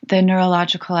the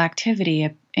neurological activity.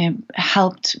 It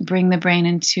helped bring the brain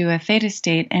into a theta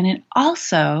state, and it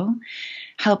also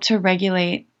helped to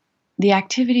regulate the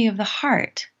activity of the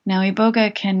heart. Now,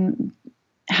 Iboga can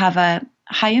have a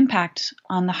high impact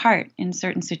on the heart in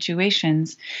certain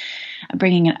situations,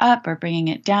 bringing it up or bringing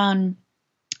it down.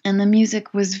 And the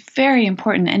music was very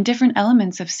important, and different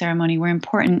elements of ceremony were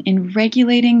important in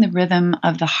regulating the rhythm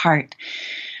of the heart.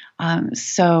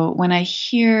 So when I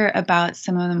hear about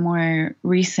some of the more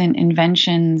recent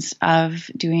inventions of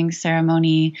doing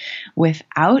ceremony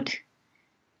without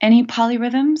any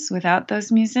polyrhythms, without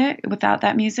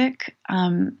that music,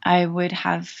 I would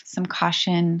have some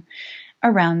caution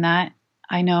around that.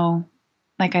 I know,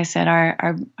 like I said,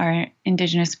 our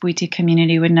indigenous Bwiti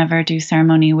community would never do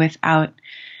ceremony without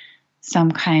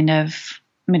some kind of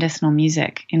medicinal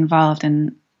music involved,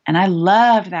 and I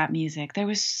loved that music. There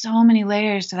was so many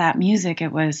layers to that music.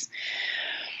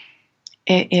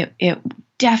 It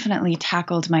definitely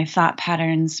tackled my thought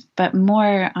patterns, but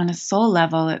more on a soul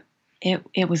level.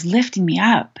 It was lifting me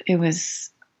up.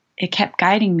 It kept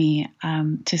guiding me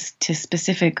to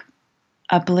specific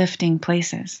uplifting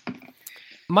places.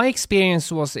 My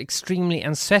experience was extremely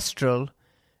ancestral,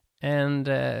 and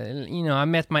I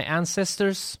met my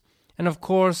ancestors, and of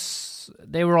course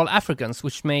they were all Africans,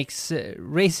 which makes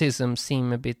racism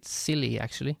seem a bit silly,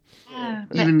 actually. Yeah,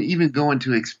 even going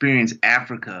to experience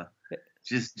Africa,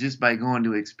 just by going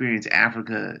to experience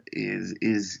Africa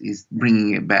is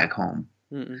bringing it back home.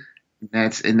 Mm-mm.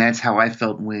 That's how I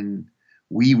felt when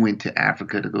we went to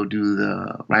Africa to go do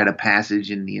the rite of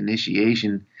passage and the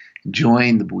initiation,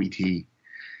 join the Bwiti.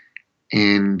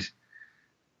 And,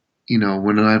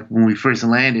 when we first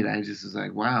landed, I just was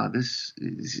like, wow, this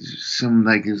is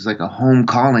it was like a home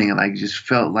calling. And I just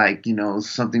felt like,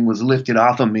 something was lifted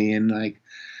off of me. And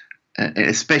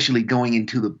especially going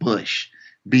into the bush,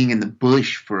 being in the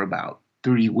bush for about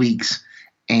 3 weeks.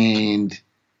 And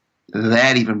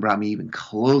that even brought me even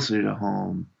closer to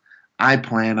home. I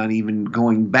plan on even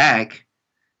going back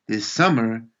this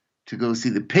summer to go see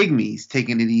the Pygmies,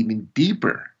 taking it even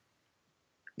deeper,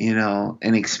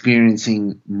 and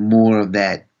experiencing more of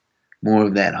that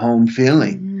home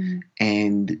feeling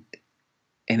and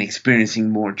experiencing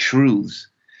more truths.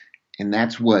 And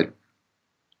that's what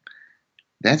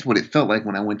it felt like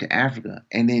when I went to Africa.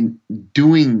 And then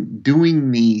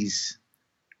doing these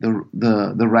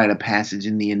the rite of passage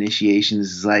and the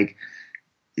initiations is like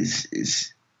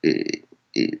it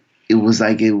was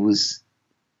like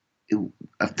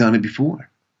I've done it before.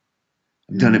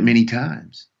 I've done it many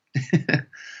times.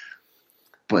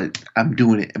 But I'm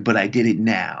doing it, but I did it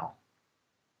now,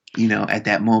 at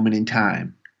that moment in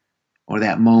time or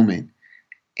that moment.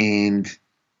 And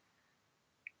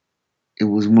it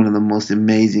was one of the most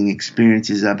amazing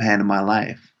experiences I've had in my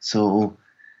life. So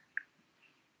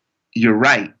you're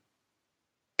right.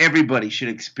 Everybody should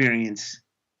experience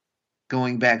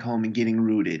going back home and getting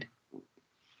rooted,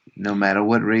 no matter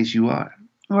what race you are.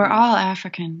 We're all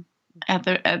African at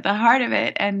the heart of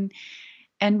it, and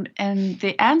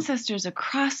the ancestors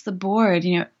across the board.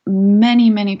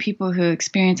 Many people who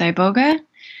experience Iboga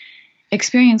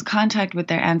experience contact with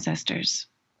their ancestors,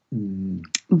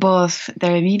 both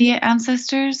their immediate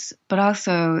ancestors, but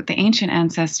also the ancient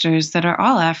ancestors that are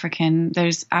all African.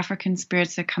 There's African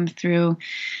spirits that come through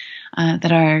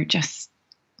that are just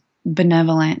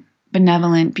benevolent,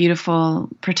 beautiful,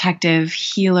 protective,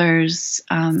 healers.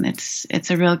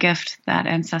 It's a real gift, that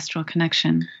ancestral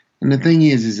connection. And the thing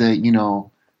is that,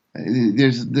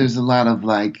 there's a lot of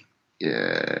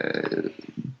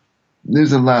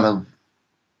there's a lot of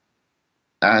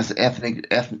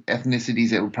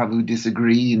ethnicities that would probably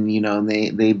disagree, and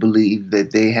they believe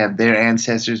that they have their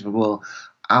ancestors. But well,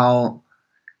 I'll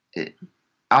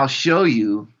show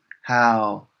you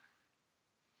how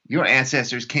your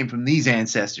ancestors came from these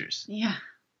ancestors. Yeah.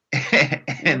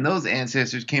 And those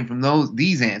ancestors came from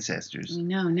these ancestors. We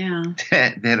know now.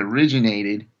 That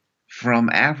originated from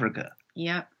Africa.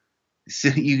 Yep. So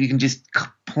you can just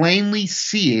plainly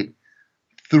see it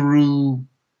through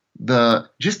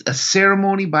just a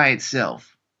ceremony by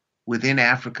itself within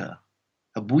Africa.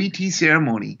 A Bwiti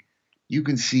ceremony. You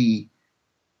can see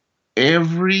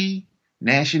every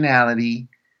nationality,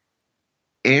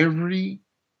 every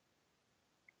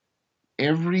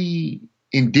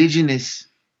indigenous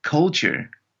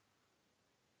culture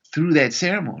through that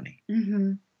ceremony.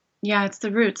 Mm-hmm. Yeah, it's the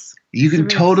roots. You can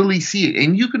totally see it,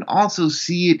 and you can also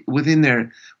see it within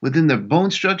their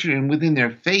bone structure and within their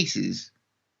faces,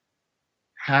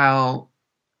 how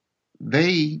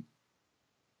they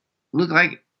look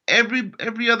like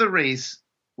every other race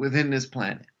within this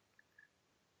planet,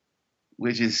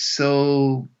 which is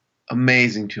so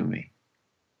amazing to me.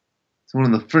 It's one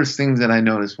of the first things that I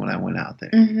noticed when I went out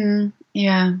there. Mm-hmm.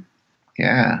 Yeah.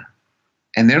 Yeah.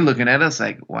 And they're looking at us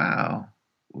like, wow,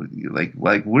 like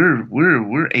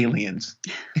we're aliens,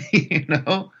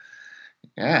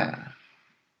 Yeah.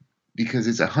 Because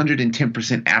it's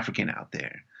 110% African out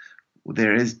there.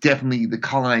 There is definitely, the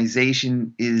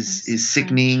colonization is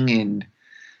sickening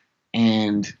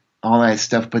and all that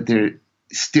stuff, but they're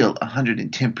still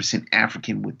 110%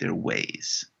 African with their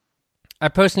ways. I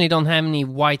personally don't have any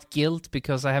white guilt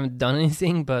because I haven't done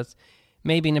anything, but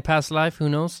maybe in a past life, who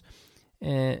knows?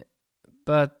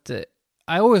 But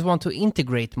I always want to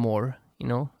integrate more,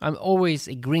 I'm always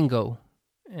a gringo.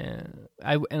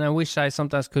 I wish I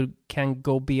sometimes can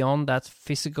go beyond that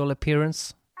physical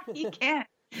appearance. You can't.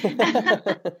 You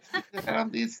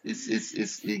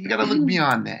gotta look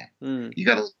beyond that. You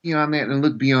gotta look beyond that and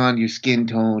look beyond your skin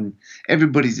tone.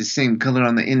 Everybody's the same color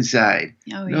on the inside,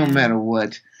 no matter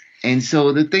what. And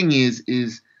so the thing is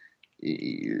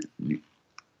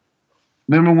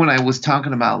remember when I was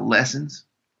talking about lessons?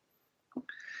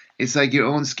 It's like your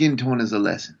own skin tone is a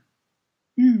lesson.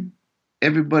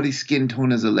 Everybody's skin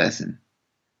tone is a lesson.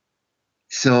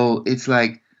 So it's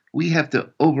like we have to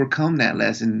overcome that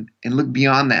lesson and look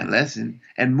beyond that lesson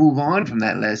and move on from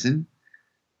that lesson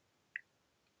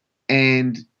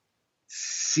and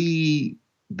see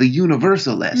the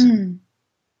universal lesson.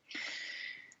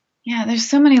 Yeah, there's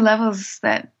so many levels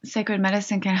that sacred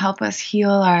medicine can help us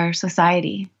heal our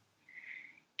society.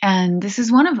 And this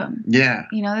is one of them. Yeah.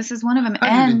 This is one of them.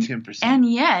 110%. And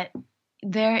yet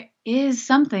there is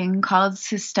something called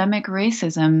systemic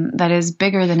racism that is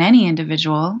bigger than any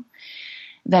individual,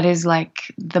 that is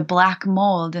like the black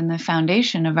mold in the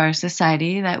foundation of our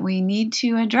society that we need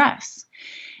to address.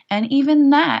 And even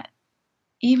that,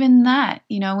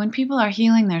 when people are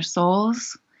healing their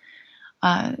souls,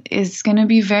 is going to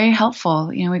be very helpful.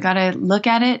 We got to look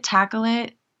at it, tackle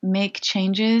it, make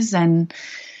changes, and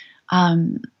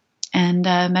And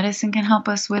medicine can help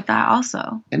us with that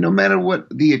also. And no matter what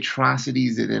the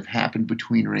atrocities that have happened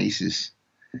between races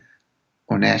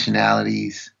or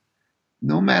nationalities,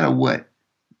 no matter what,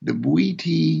 the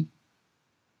Bwiti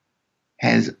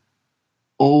has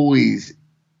always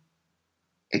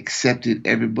accepted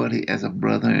everybody as a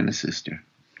brother and a sister.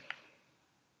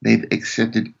 They've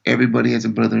accepted everybody as a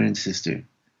brother and sister.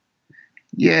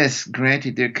 Yes,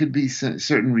 granted, there could be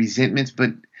certain resentments,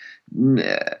 but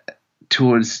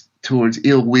towards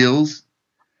ill wills,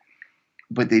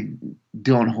 but they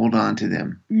don't hold on to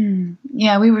them.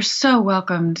 Yeah, we were so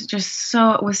welcomed, with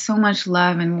so much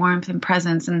love and warmth and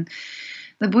presence. And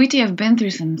the Bwiti have been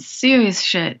through some serious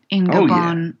shit in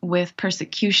Gabon with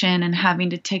persecution and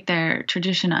having to take their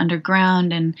tradition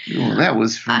underground. And that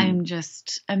was I'm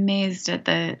just amazed at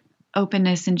the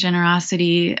openness and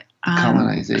generosity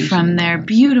colonization from their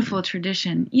beautiful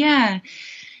tradition. Yeah.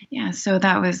 So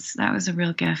that was a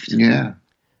real gift. Yeah.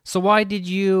 So why did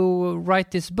you write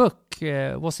this book?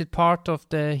 Was it part of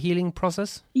the healing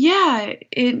process? Yeah,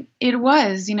 it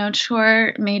was.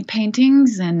 Chor made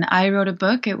paintings and I wrote a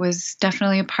book. It was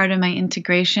definitely a part of my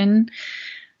integration.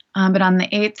 But on the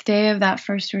 8th day of that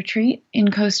first retreat in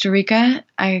Costa Rica,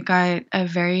 I got a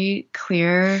very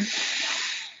clear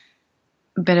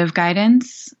bit of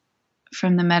guidance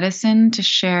from the medicine to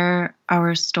share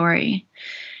our story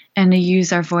and to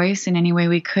use our voice in any way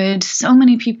we could. So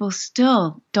many people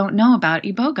still don't know about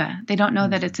Iboga. They don't know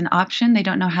that it's an option. They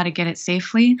don't know how to get it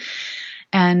safely.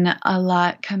 And a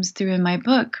lot comes through in my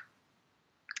book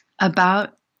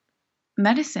about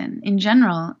medicine in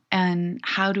general and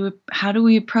how do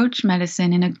we approach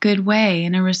medicine in a good way,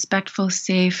 in a respectful,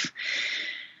 safe,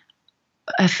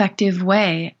 effective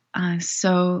way.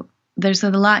 So there's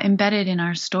a lot embedded in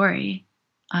our story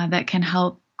that can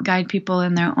help guide people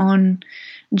in their own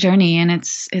journey, and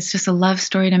it's just a love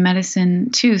story to medicine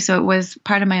too. So it was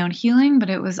part of my own healing, but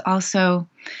it was also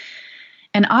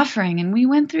an offering. And we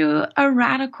went through a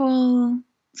radical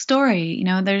story.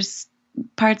 There's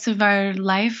parts of our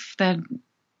life that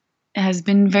has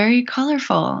been very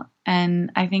colorful,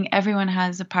 and I think everyone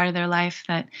has a part of their life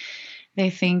that they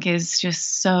think is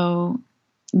just so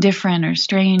different or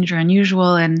strange or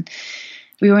unusual, and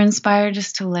we were inspired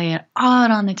just to lay it all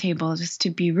out on the table, just to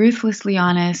be ruthlessly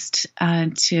honest,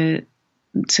 to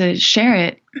share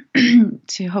it,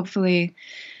 to hopefully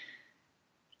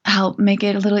help make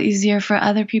it a little easier for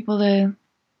other people to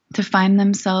find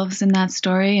themselves in that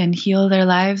story and heal their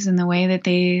lives in the way that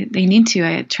they need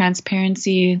to.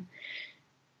 Transparency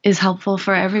is helpful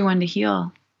for everyone to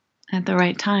heal at the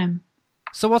right time.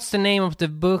 So what's the name of the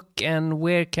book and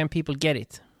where can people get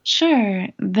it? Sure.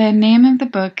 The name of the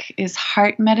book is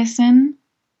Heart Medicine,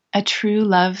 A True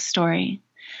Love Story.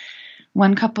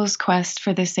 One couple's quest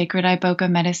for the sacred Iboga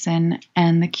medicine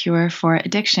and the cure for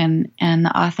addiction. And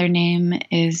the author name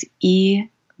is E.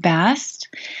 Bast.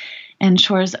 And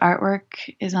Chor's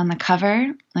artwork is on the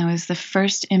cover. It was the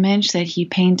first image that he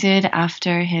painted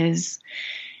after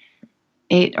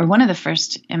one of the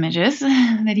first images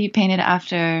that he painted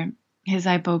after his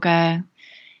Iboga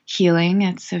healing.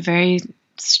 It's a very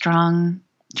strong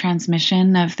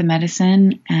transmission of the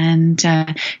medicine, and you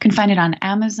can find it on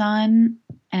Amazon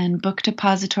and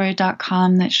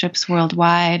bookdepository.com that ships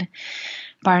worldwide,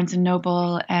 Barnes &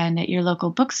 Noble, and at your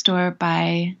local bookstore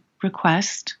by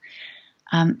request.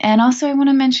 And also I want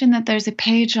to mention that there's a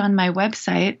page on my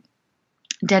website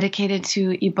dedicated to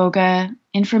Iboga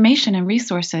information and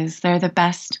resources. They're the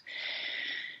best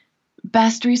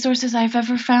resources I've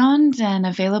ever found and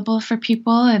available for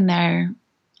people in their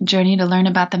journey to learn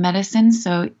about the medicine.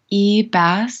 So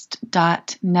ebast.net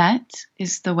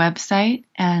is the website,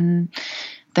 and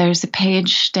there's a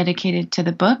page dedicated to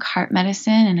the book, Heart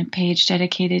Medicine, and a page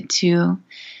dedicated to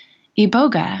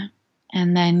Iboga.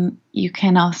 And then you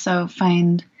can also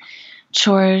find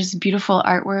Chor's beautiful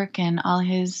artwork and all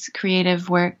his creative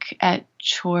work at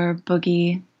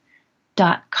chorboogie.com.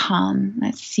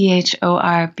 That's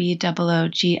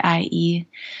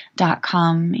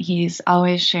CHORBOOGIE.com. He's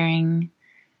always sharing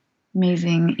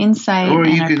amazing insight or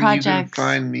in our projects. You can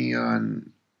find me on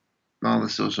all the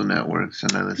social networks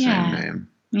under the same name.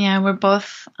 Yeah, we're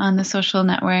both on the social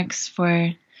networks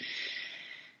for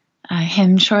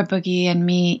him, Chor Boogie, and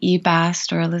me, E.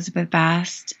 Bast or Elizabeth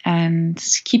Bast. And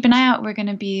keep an eye out. We're going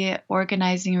to be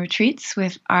organizing retreats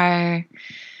with our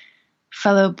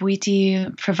fellow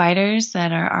Bwiti providers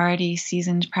that are already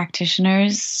seasoned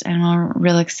practitioners. And we're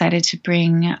real excited to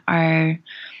bring our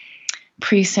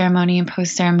pre-ceremony and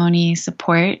post-ceremony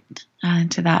support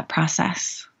to that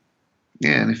process.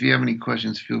 Yeah, and if you have any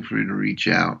questions, feel free to reach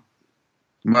out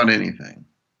about anything.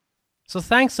 So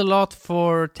thanks a lot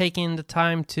for taking the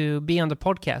time to be on the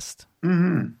podcast.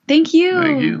 Mm-hmm. Thank you.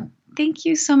 Thank you. Thank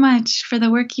you so much for the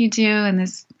work you do and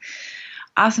this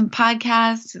awesome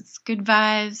podcast. It's good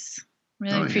vibes.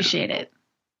 Really appreciate it.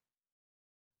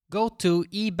 Go to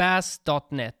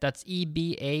ebast.net. That's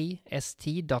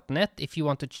ebast.net if you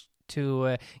want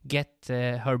to get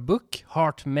her book,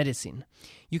 Heart Medicine.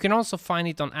 You can also find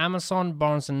it on Amazon,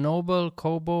 Barnes & Noble,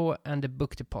 Kobo, and the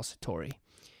Book Depository.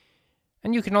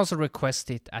 And you can also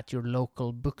request it at your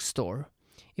local bookstore.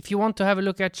 If you want to have a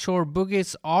look at Chore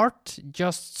Boogie's art,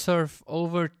 just surf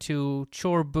over to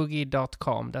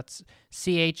choreboogie.com. That's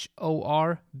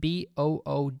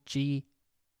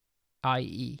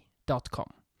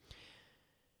CHORBOOGIE.com.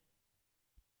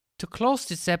 To close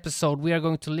this episode, we are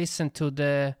going to listen to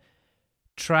the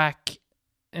track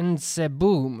Nse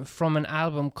Boom from an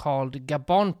album called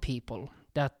Gabon People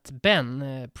that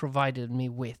Ben provided me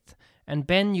with. And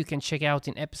Ben you can check out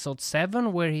in episode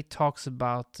 7 where he talks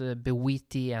about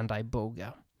Bewiti and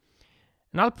Iboga.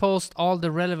 And I'll post all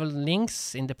the relevant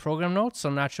links in the program notes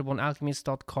on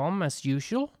naturalbornalchemist.com as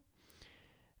usual.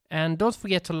 And don't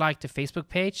forget to like the Facebook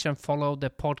page and follow the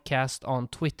podcast on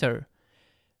Twitter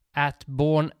at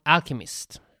Born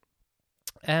Alchemist.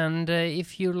 And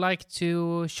if you like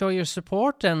to show your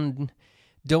support and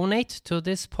donate to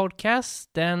this podcast,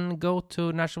 then go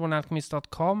to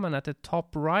naturalbornalchemist.com and at the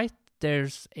top right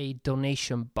there's a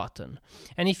donation button.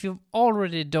 And if you've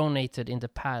already donated in the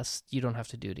past, you don't have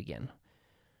to do it again.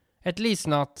 At least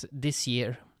not this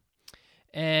year.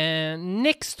 And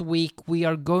next week we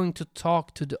are going to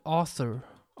talk to the author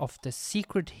of The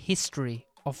Secret History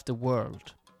of the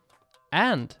World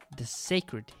and the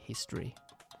Sacred History.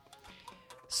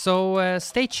 So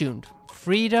stay tuned.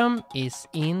 Freedom is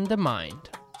in the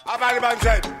mind.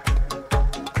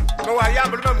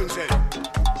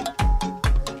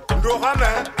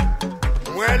 Ndohame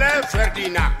mwele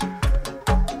Ferdinand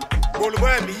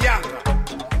Bolwe miyanga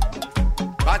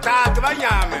Batatu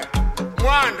banyame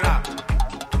Mwandra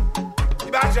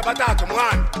Ibanje batatu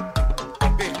mwanda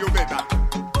Benyo beba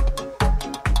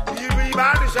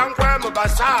Ibanje shankwe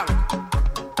basang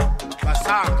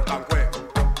bankwe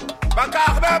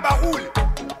Bankakbe bahuli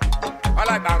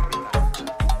Wala bankita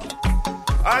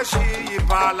Ashi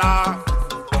yipala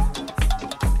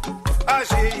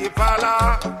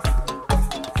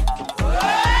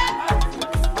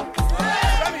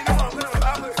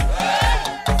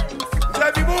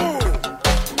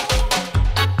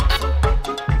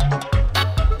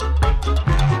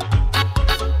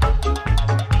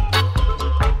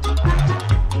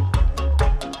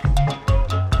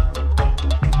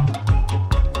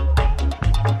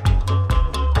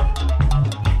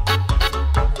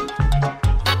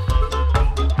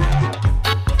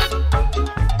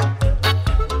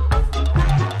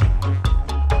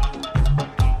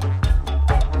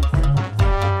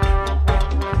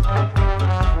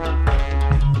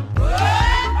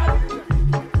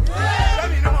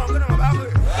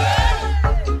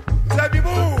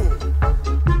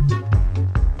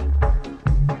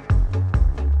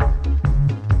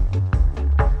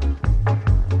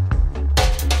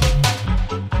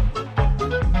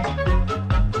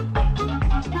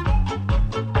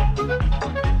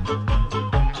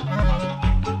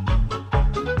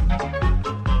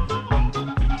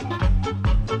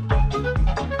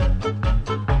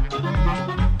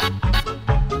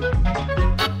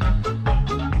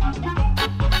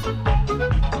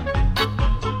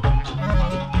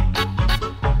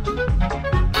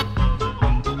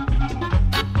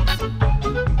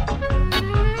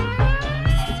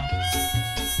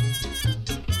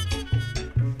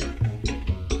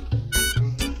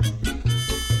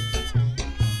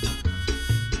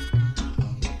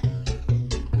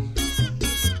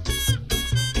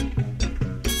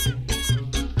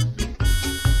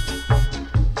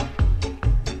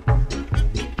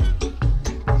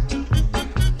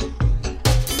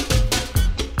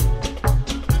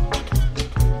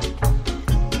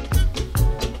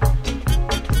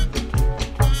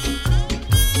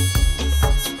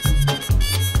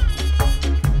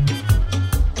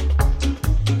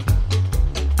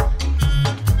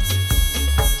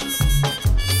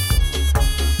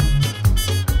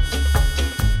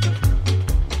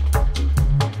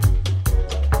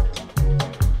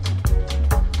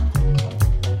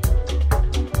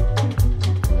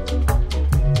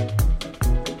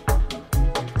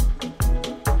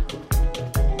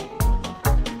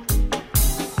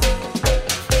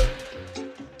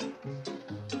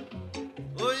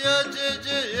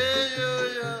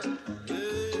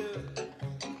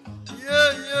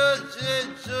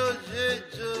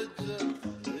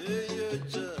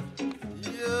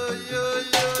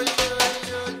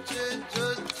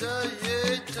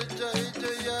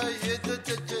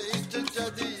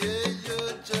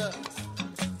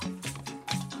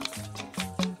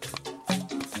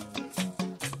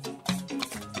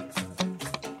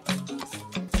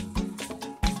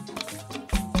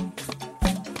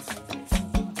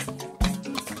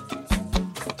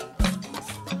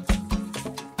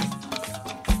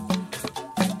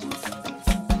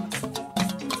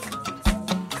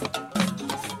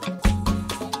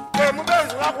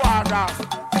ada.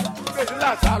 Besi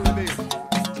la salube.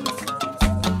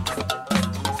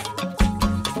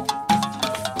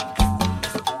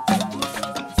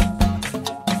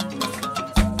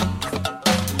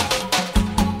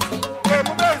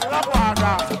 Mu besi la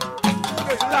ada.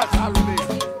 Besi la salube.